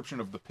the description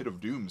of the Pit of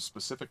Doom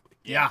specifically.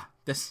 Yeah.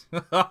 This.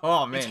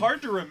 Oh, man. It's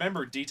hard to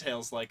remember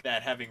details like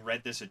that, having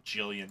read this a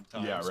jillion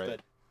times. Yeah, right.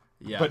 But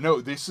Yeah. But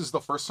no, this is the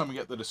first time we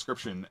get the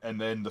description, and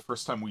then the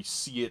first time we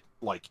see it,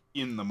 like,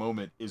 in the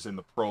moment is in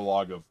the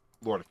prologue of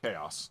Lord of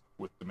Chaos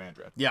with the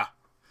Mandred. Yeah.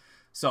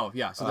 So,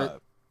 yeah. So,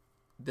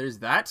 there's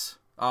that.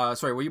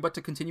 Sorry, were you about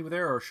to continue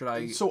there, or should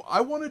I? So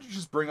I wanted to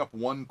just bring up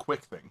one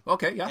quick thing.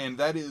 Okay, yeah. And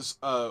that is,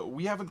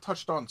 we haven't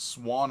touched on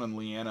Swan and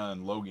Lyanna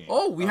and Logain.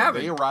 Oh, we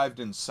haven't. They arrived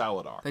in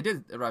Saladar. They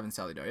did arrive in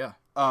Saladar, yeah.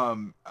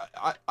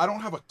 I don't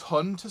have a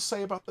ton to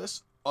say about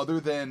this, other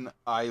than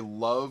I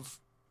love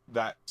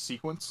that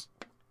sequence.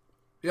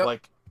 Yep.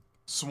 Like,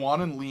 Swan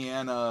and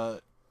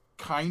Lyanna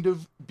kind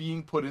of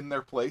being put in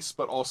their place,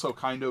 but also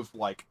kind of,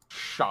 like,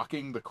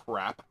 shocking the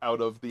crap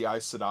out of the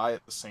Aes Sedai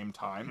at the same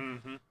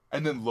time. mm-hmm.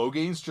 And then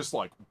Logain's just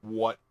like,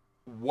 what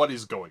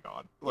is going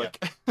on?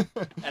 Like,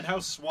 And how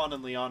Swan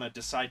and Lyanna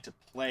decide to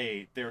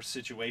play their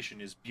situation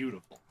is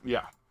beautiful.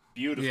 yeah.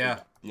 Beautiful.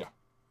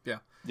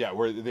 Yeah,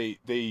 where they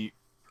they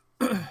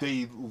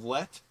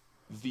let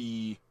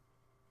the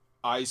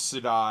Aes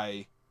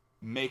Sedai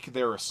make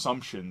their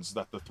assumptions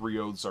that the Three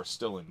Oaths are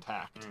still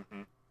intact,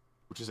 Mm-hmm.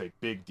 which is a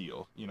big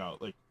deal. You know,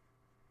 like,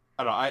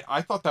 I don't know,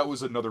 I thought that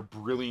was another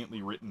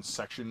brilliantly written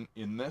section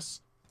in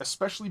this,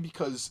 especially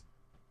because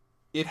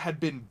it had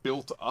been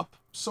built up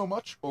so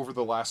much over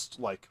the last,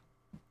 like,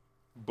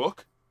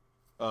 book,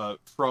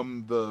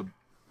 from the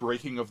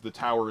breaking of the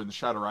tower in the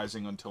Shadow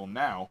Rising until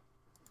now,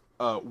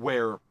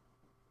 where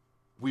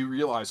we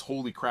realize,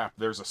 holy crap,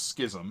 there's a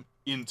schism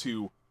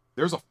into,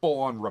 there's a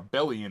full-on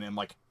rebellion, and,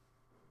 like,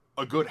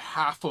 a good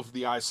half of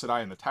the Aes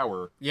Sedai in the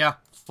tower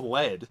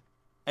fled,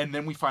 and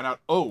then we find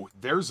out, oh,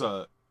 there's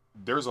a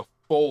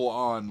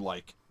full-on,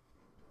 like,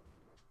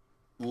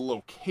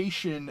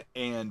 location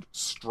and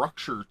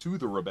structure to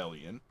the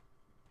rebellion,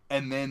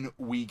 and then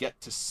we get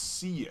to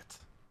see it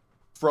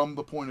from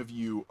the point of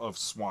view of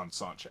Swan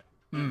Sanche.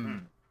 Mm-hmm.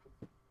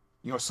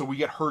 You know, so we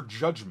get her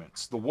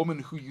judgments, the woman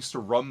who used to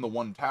run the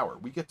One Tower.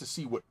 We get to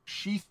see what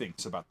she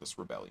thinks about this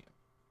rebellion.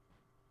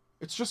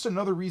 It's just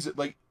another reason,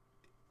 like,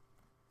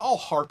 I'll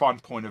harp on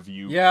point of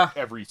view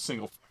every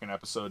single fucking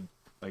episode.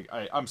 Like,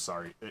 I'm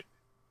sorry.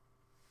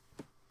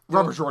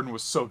 Robert Jordan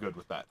was so good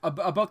with that.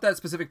 About that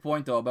specific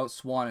point, though, about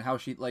Swan and how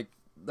she, like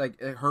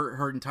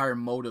her entire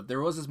motive. There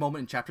was this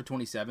moment in chapter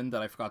 27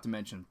 that I forgot to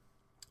mention.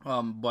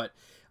 But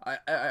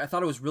I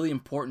thought it was really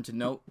important to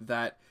note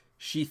that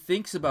she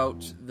thinks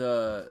about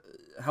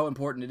how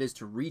important it is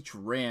to reach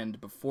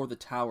Rand before the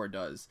tower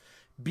does.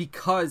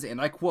 Because,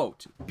 and I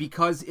quote,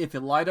 because if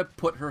Elaida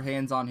put her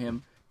hands on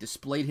him,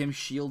 displayed him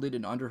shielded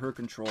and under her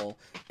control,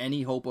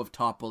 any hope of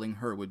toppling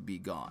her would be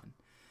gone.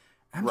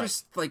 I'm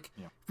just like,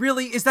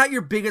 really? Is that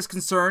your biggest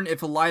concern if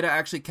Elaida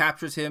actually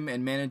captures him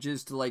and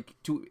manages to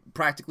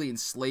practically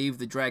enslave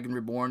the Dragon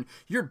Reborn?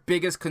 Your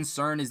biggest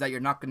concern is that you're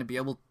not going to be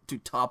able to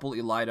topple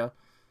Elaida?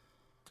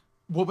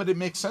 Well, but it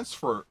makes sense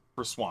for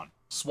Swan.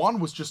 Swan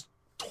was just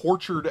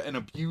tortured and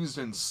abused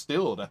and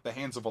stilled at the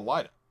hands of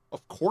Elaida.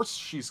 Of course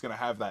she's going to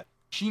have that.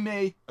 She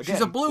may, again,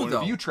 she's a blue, point though,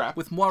 of view trap.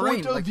 With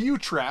Moiraine. Point of view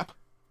trap.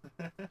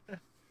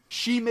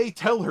 She may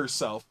tell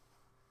herself,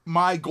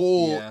 my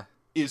goal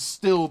is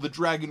still the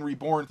Dragon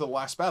Reborn to the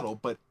last battle,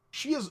 but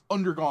she has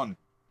undergone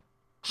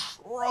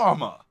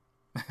trauma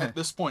at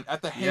this point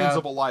at the hands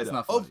of Elaida.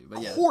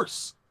 Of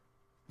course,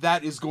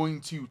 that is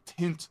going to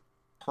tint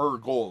her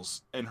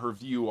goals and her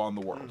view on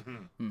the world.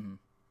 Mm-hmm. Mm-hmm.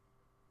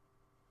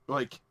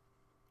 Like,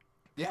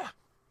 yeah.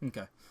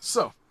 Okay.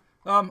 So,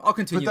 I'll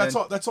continue.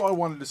 But that's all I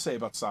wanted to say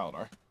about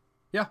Saladar.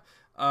 Yeah.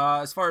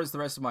 As far as the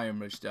rest of my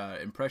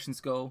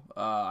impressions go,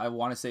 I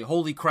want to say,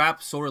 holy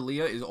crap, Sora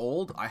Leia is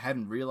old. I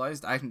hadn't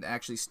realized. I hadn't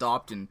actually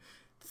stopped and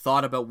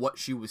thought about what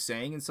she was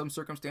saying in some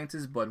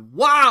circumstances, but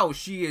wow,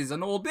 she is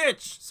an old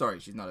bitch. Sorry,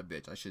 she's not a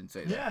bitch. I shouldn't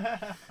say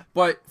that.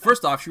 But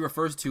first off, she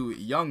refers to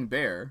young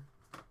Bear.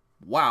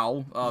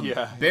 Wow.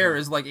 Bear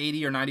is like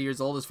 80 or 90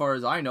 years old as far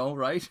as I know,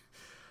 right?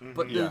 Mm-hmm.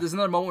 But there's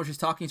another moment where she's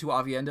talking to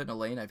Aviendha and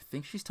Elaine. I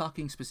think she's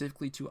talking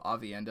specifically to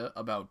Aviendha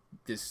about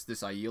this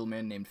Aiel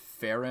man named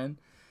Farran.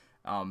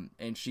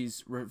 And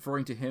she's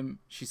referring to him.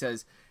 She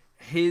says,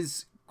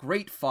 his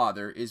great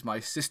father is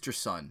my sister's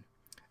son.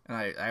 And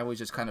I always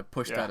just kind of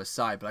pushed that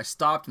aside, but I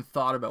stopped and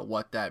thought about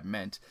what that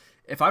meant.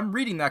 If I'm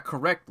reading that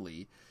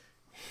correctly,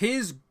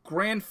 his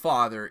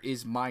grandfather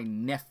is my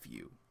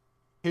nephew.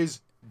 His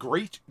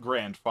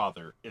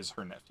great-grandfather is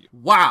her nephew.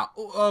 Wow.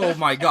 Oh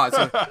my god.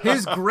 So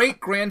his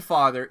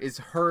great-grandfather is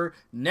her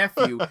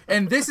nephew.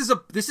 And this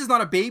is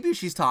not a baby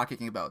she's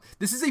talking about.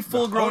 This is a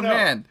full-grown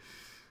man.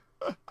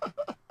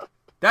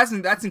 That's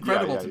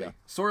incredible to me.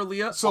 Sora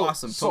Leia,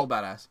 awesome. Total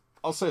badass.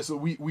 I'll say, so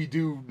we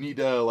do need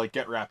to, like,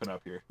 get wrapping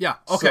up here. Yeah,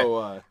 okay.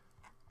 So,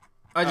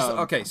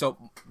 Okay, so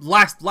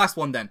last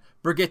one then.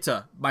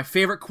 Brigitte, my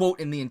favorite quote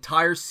in the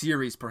entire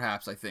series,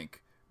 perhaps, I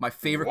think. My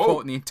favorite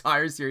quote in the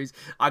entire series.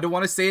 I don't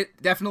want to say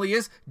it definitely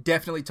is.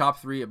 Definitely top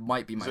 3. It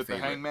might be my favorite. Is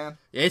it the Hangman?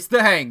 It's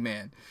the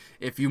Hangman.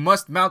 If you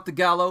must mount the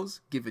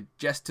gallows, give a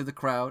jest to the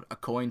crowd, a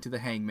coin to the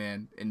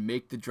hangman, and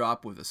make the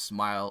drop with a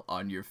smile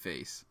on your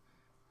face.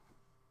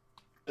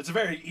 It's a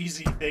very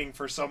easy thing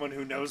for someone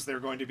who knows they're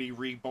going to be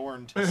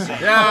reborn to say.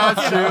 Yeah,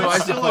 that's true. I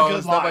It's still a suppose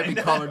good that might be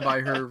line. colored by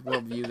her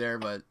worldview there,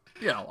 but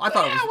I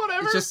thought it was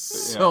whatever. it's just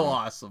so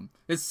awesome.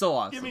 It's so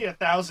awesome. Give me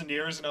 1,000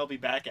 years and I'll be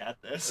back at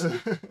this.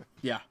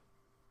 Yeah.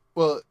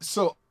 Well,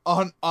 so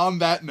on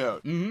that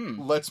note,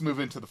 let's move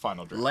into the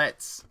final draft.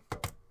 Let's.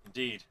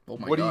 Indeed. Oh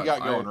my What do God. you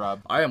got going,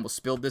 Rob? I almost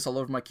spilled this all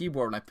over my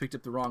keyboard and I picked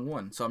up the wrong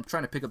one. So I'm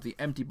trying to pick up the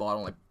empty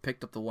bottle and I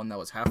picked up the one that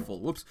was half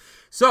full. Whoops.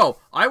 So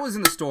I was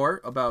in the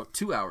store about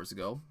 2 hours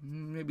ago,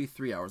 maybe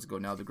 3 hours ago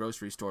now, the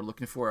grocery store,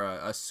 looking for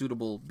a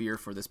suitable beer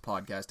for this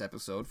podcast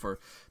episode for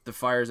The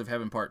Fires of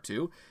Heaven Part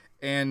 2.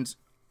 And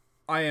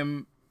I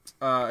am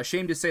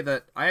ashamed to say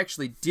that I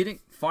actually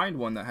didn't find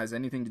one that has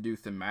anything to do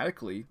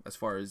thematically as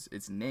far as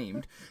it's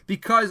named,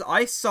 because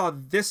I saw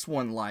this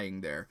one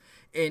lying there.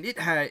 And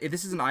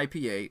this is an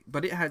IPA,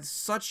 but it had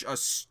such a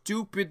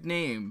stupid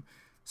name,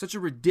 such a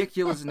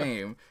ridiculous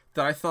name,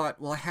 that I thought,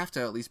 well, I have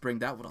to at least bring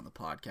that one on the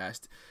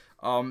podcast.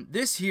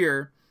 This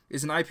here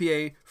is an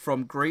IPA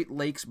from Great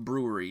Lakes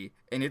Brewery,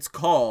 and it's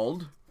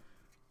called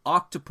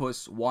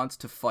Octopus Wants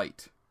to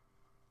Fight.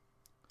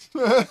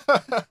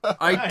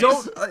 I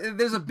don't.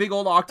 There's a big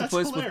old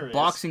octopus with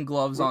boxing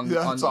gloves on each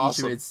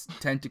awesome. of its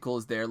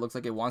tentacles. There, it looks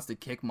like it wants to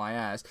kick my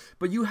ass.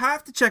 But you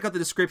have to check out the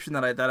description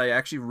that I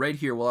actually read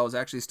here while I was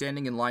actually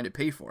standing in line to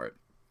pay for it.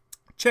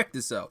 Check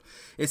this out.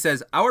 It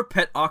says, "Our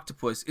pet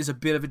octopus is a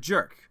bit of a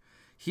jerk.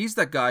 He's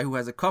that guy who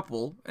has a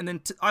couple and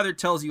then either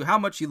tells you how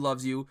much he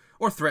loves you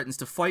or threatens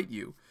to fight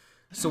you.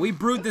 So we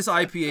brewed this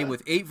IPA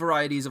with 8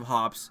 varieties of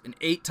hops and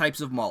 8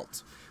 types of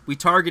malt. We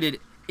targeted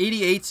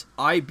 88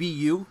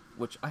 IBU."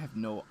 which I have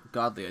no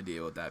godly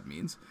idea what that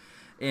means,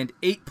 and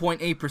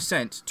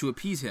 8.8% to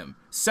appease him.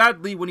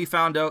 Sadly, when he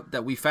found out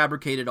that we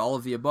fabricated all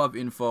of the above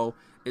info,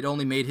 it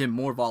only made him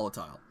more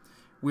volatile.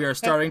 We are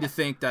starting to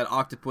think that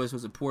octopus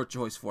was a poor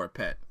choice for a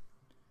pet.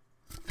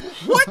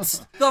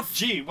 What the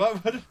Gee,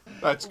 what?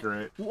 That's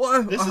great.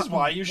 What? This is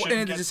why you shouldn't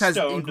And it get just has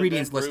stoned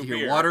ingredients and then listed brew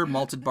here: beer. water,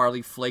 malted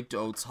barley, flaked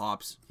oats,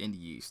 hops, and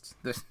yeast.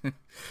 But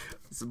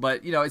it's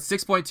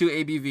 6.2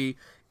 ABV.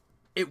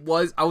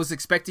 I was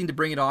expecting to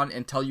bring it on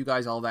and tell you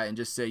guys all that and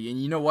just say, and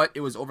you know what?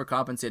 It was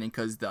overcompensating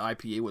because the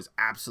IPA was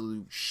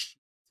absolute shit.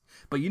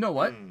 But you know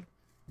what?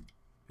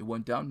 It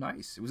went down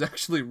nice. It was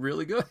actually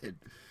really good.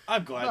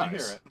 I'm glad to hear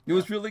it. It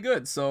was really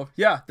good. So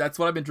yeah, that's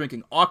what I've been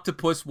drinking.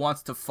 Octopus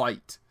Wants to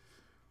Fight.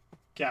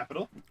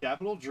 Capital.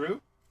 Drew,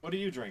 what are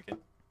you drinking?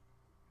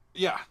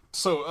 Yeah,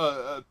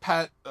 so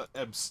Pat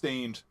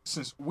abstained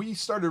since we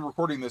started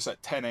recording this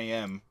at 10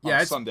 a.m.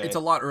 on Sunday. It's a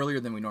lot earlier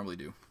than we normally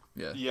do.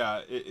 Yeah.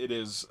 Yeah, it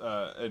is.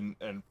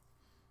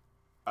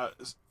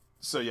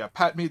 So yeah,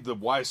 Pat made the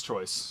wise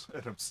choice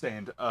and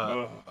abstained.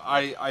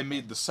 I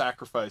made the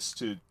sacrifice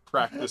to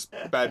crack this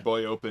bad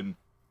boy open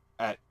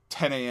at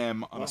 10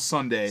 a.m. on a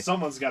Sunday.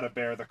 Someone's got to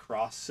bear the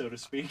cross, so to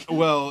speak.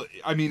 Well,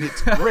 I mean,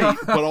 it's great,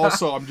 but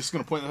also I'm just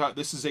going to point that out.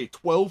 This is a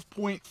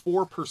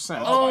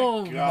 12.4%.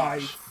 Oh my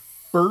gosh.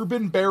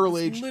 Bourbon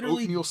barrel-aged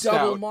Literally oatmeal double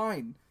stout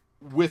mine.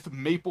 with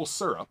maple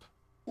syrup.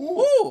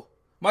 Ooh!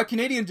 My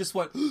Canadian just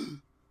went.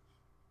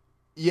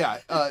 Yeah,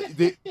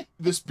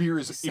 this beer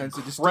is Sense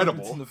of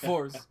incredible. disturbance in the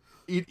force.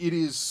 It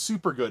is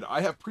super good.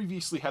 I have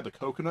previously had the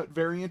coconut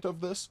variant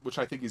of this, which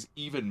I think is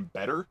even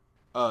better.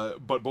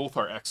 But both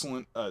are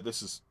excellent.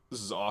 This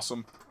is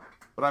awesome.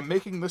 But I'm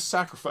making this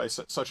sacrifice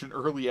at such an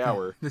early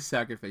hour. The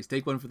sacrifice.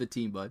 Take one for the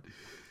team, bud.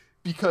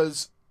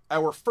 Because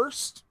our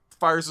first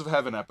Fires of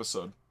Heaven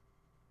episode,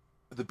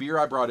 the beer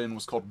I brought in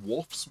was called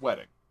Wolf's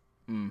Wedding.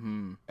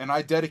 Mm-hmm. And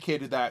I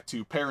dedicated that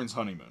to Perrin's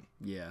honeymoon.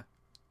 Yeah.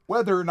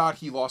 Whether or not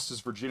he lost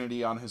his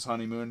virginity on his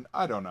honeymoon,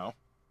 I don't know.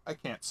 I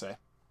can't say.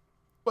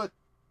 But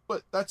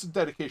that's a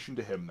dedication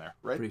to him there,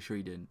 right? Pretty sure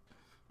he didn't.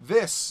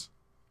 This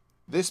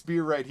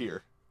beer right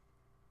here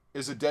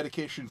is a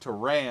dedication to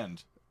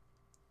Rand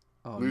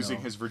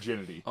losing his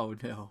virginity. Oh,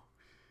 no.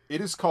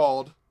 It is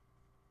called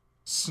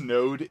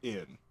Snowed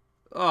In.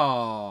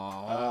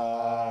 Oh,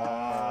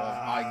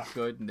 my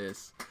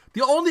goodness.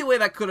 The only way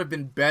that could have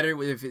been better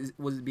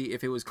would be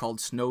if it was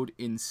called Snowed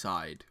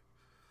Inside.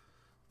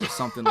 Or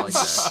something like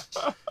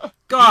that.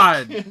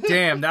 God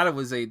damn, that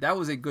was a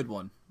good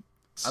one.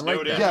 I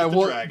like that. Yeah,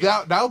 well,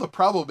 now the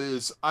problem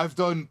is I've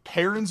done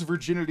Perrin's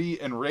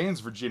virginity and Rand's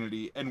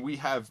virginity, and we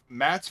have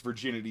Matt's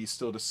virginity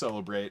still to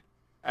celebrate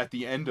at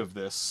the end of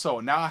this.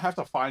 So now I have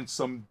to find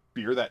some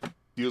beer that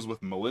deals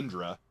with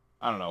Melindra.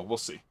 I don't know. We'll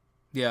see.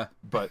 Yeah,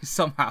 but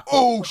somehow.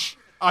 Oh,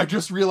 I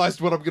just realized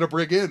what I'm gonna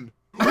bring in.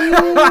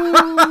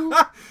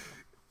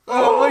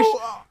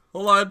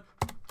 Hold on.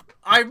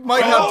 I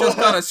might have just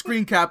got a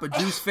screen cap of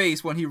Drew's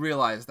face when he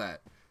realized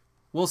that.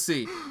 We'll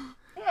see.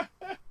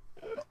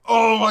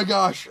 Oh my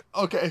gosh.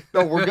 Okay.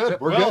 No, we're good.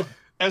 We're good.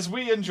 As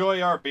we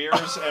enjoy our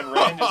beers and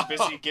Rand is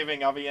busy giving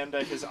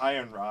Avienda his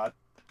iron rod.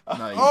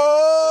 Nice.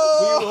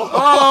 Oh!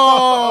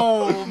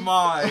 Oh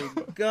my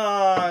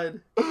god.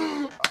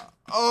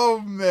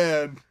 Oh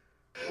man.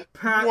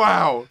 Pat,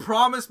 Wow.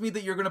 promise me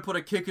that you're gonna put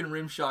a kick and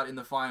rim shot in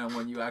the final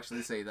when you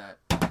actually say that.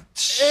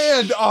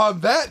 And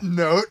on that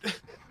note,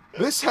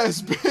 this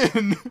has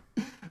been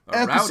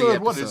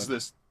episode, what is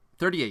this?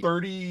 38.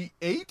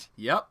 38?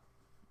 Yep.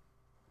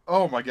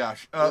 Oh my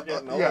gosh.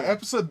 getting old.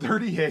 Episode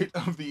 38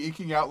 of the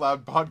Inking Out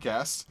Loud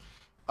podcast.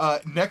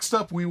 Next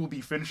up, we will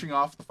be finishing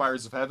off the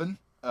Fires of Heaven,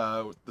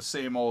 with the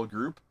same old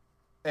group.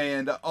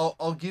 And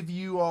I'll give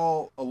you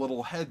all a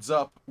little heads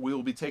up.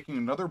 We'll be taking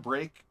another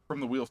break from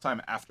the Wheel of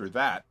Time after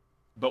that,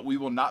 but we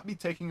will not be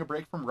taking a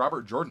break from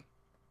Robert Jordan.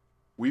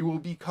 We will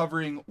be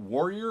covering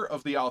Warrior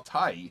of the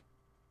Altai,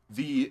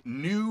 the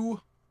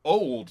new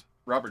old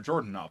Robert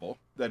Jordan novel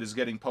that is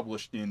getting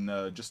published in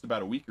just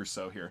about a week or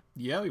so here.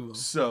 Yeah, we will.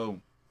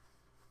 So,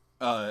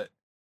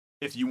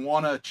 if you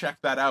want to check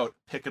that out,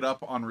 pick it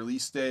up on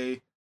release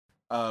day.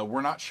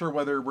 We're not sure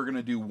whether we're going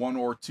to do 1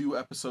 or 2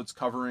 episodes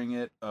covering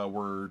it.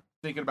 We're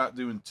thinking about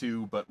doing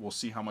 2, but we'll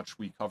see how much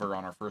we cover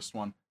on our first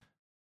one.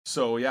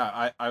 So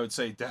yeah, I would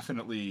say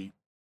definitely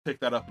pick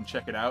that up and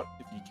check it out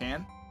if you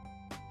can.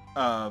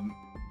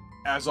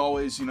 As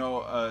always,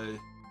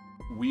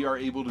 we are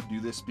able to do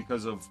this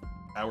because of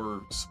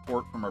our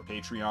support from our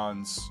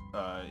Patreons.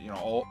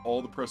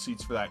 All the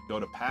proceeds for that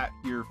go to Pat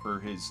here for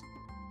his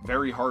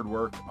very hard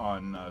work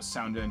on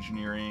sound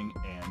engineering,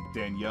 and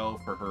Danielle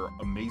for her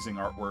amazing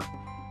artwork.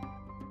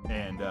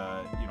 And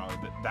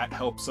that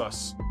helps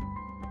us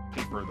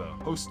pay for the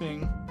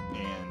hosting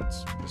and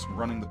just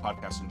running the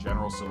podcast in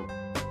general. So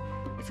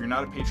if you're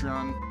not a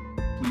Patreon,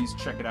 please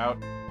check it out.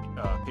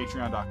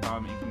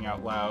 Patreon.com, Inking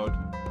Out Loud.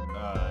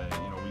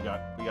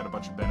 We got a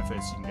bunch of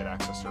benefits. You can get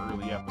access to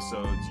early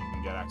episodes. You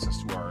can get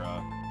access to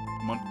our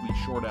monthly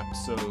short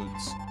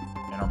episodes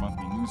and our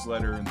monthly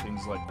newsletter and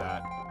things like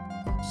that.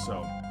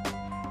 So,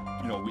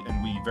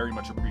 we very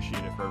much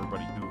appreciate it for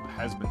everybody who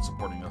has been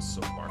supporting us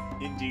so far.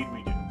 Indeed,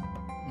 we do.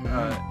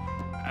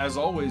 As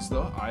always,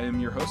 though, I am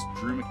your host,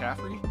 Drew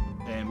McCaffrey,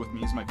 and with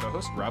me is my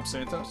co-host, Rob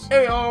Santos.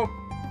 Heyo!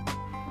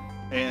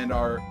 And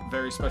our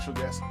very special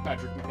guest,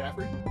 Patrick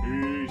McCaffrey.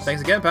 Peace.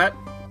 Thanks again, Pat.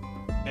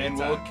 And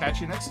we'll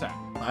catch you next time.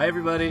 Bye,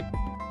 everybody.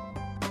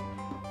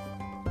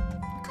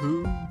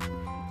 Cool.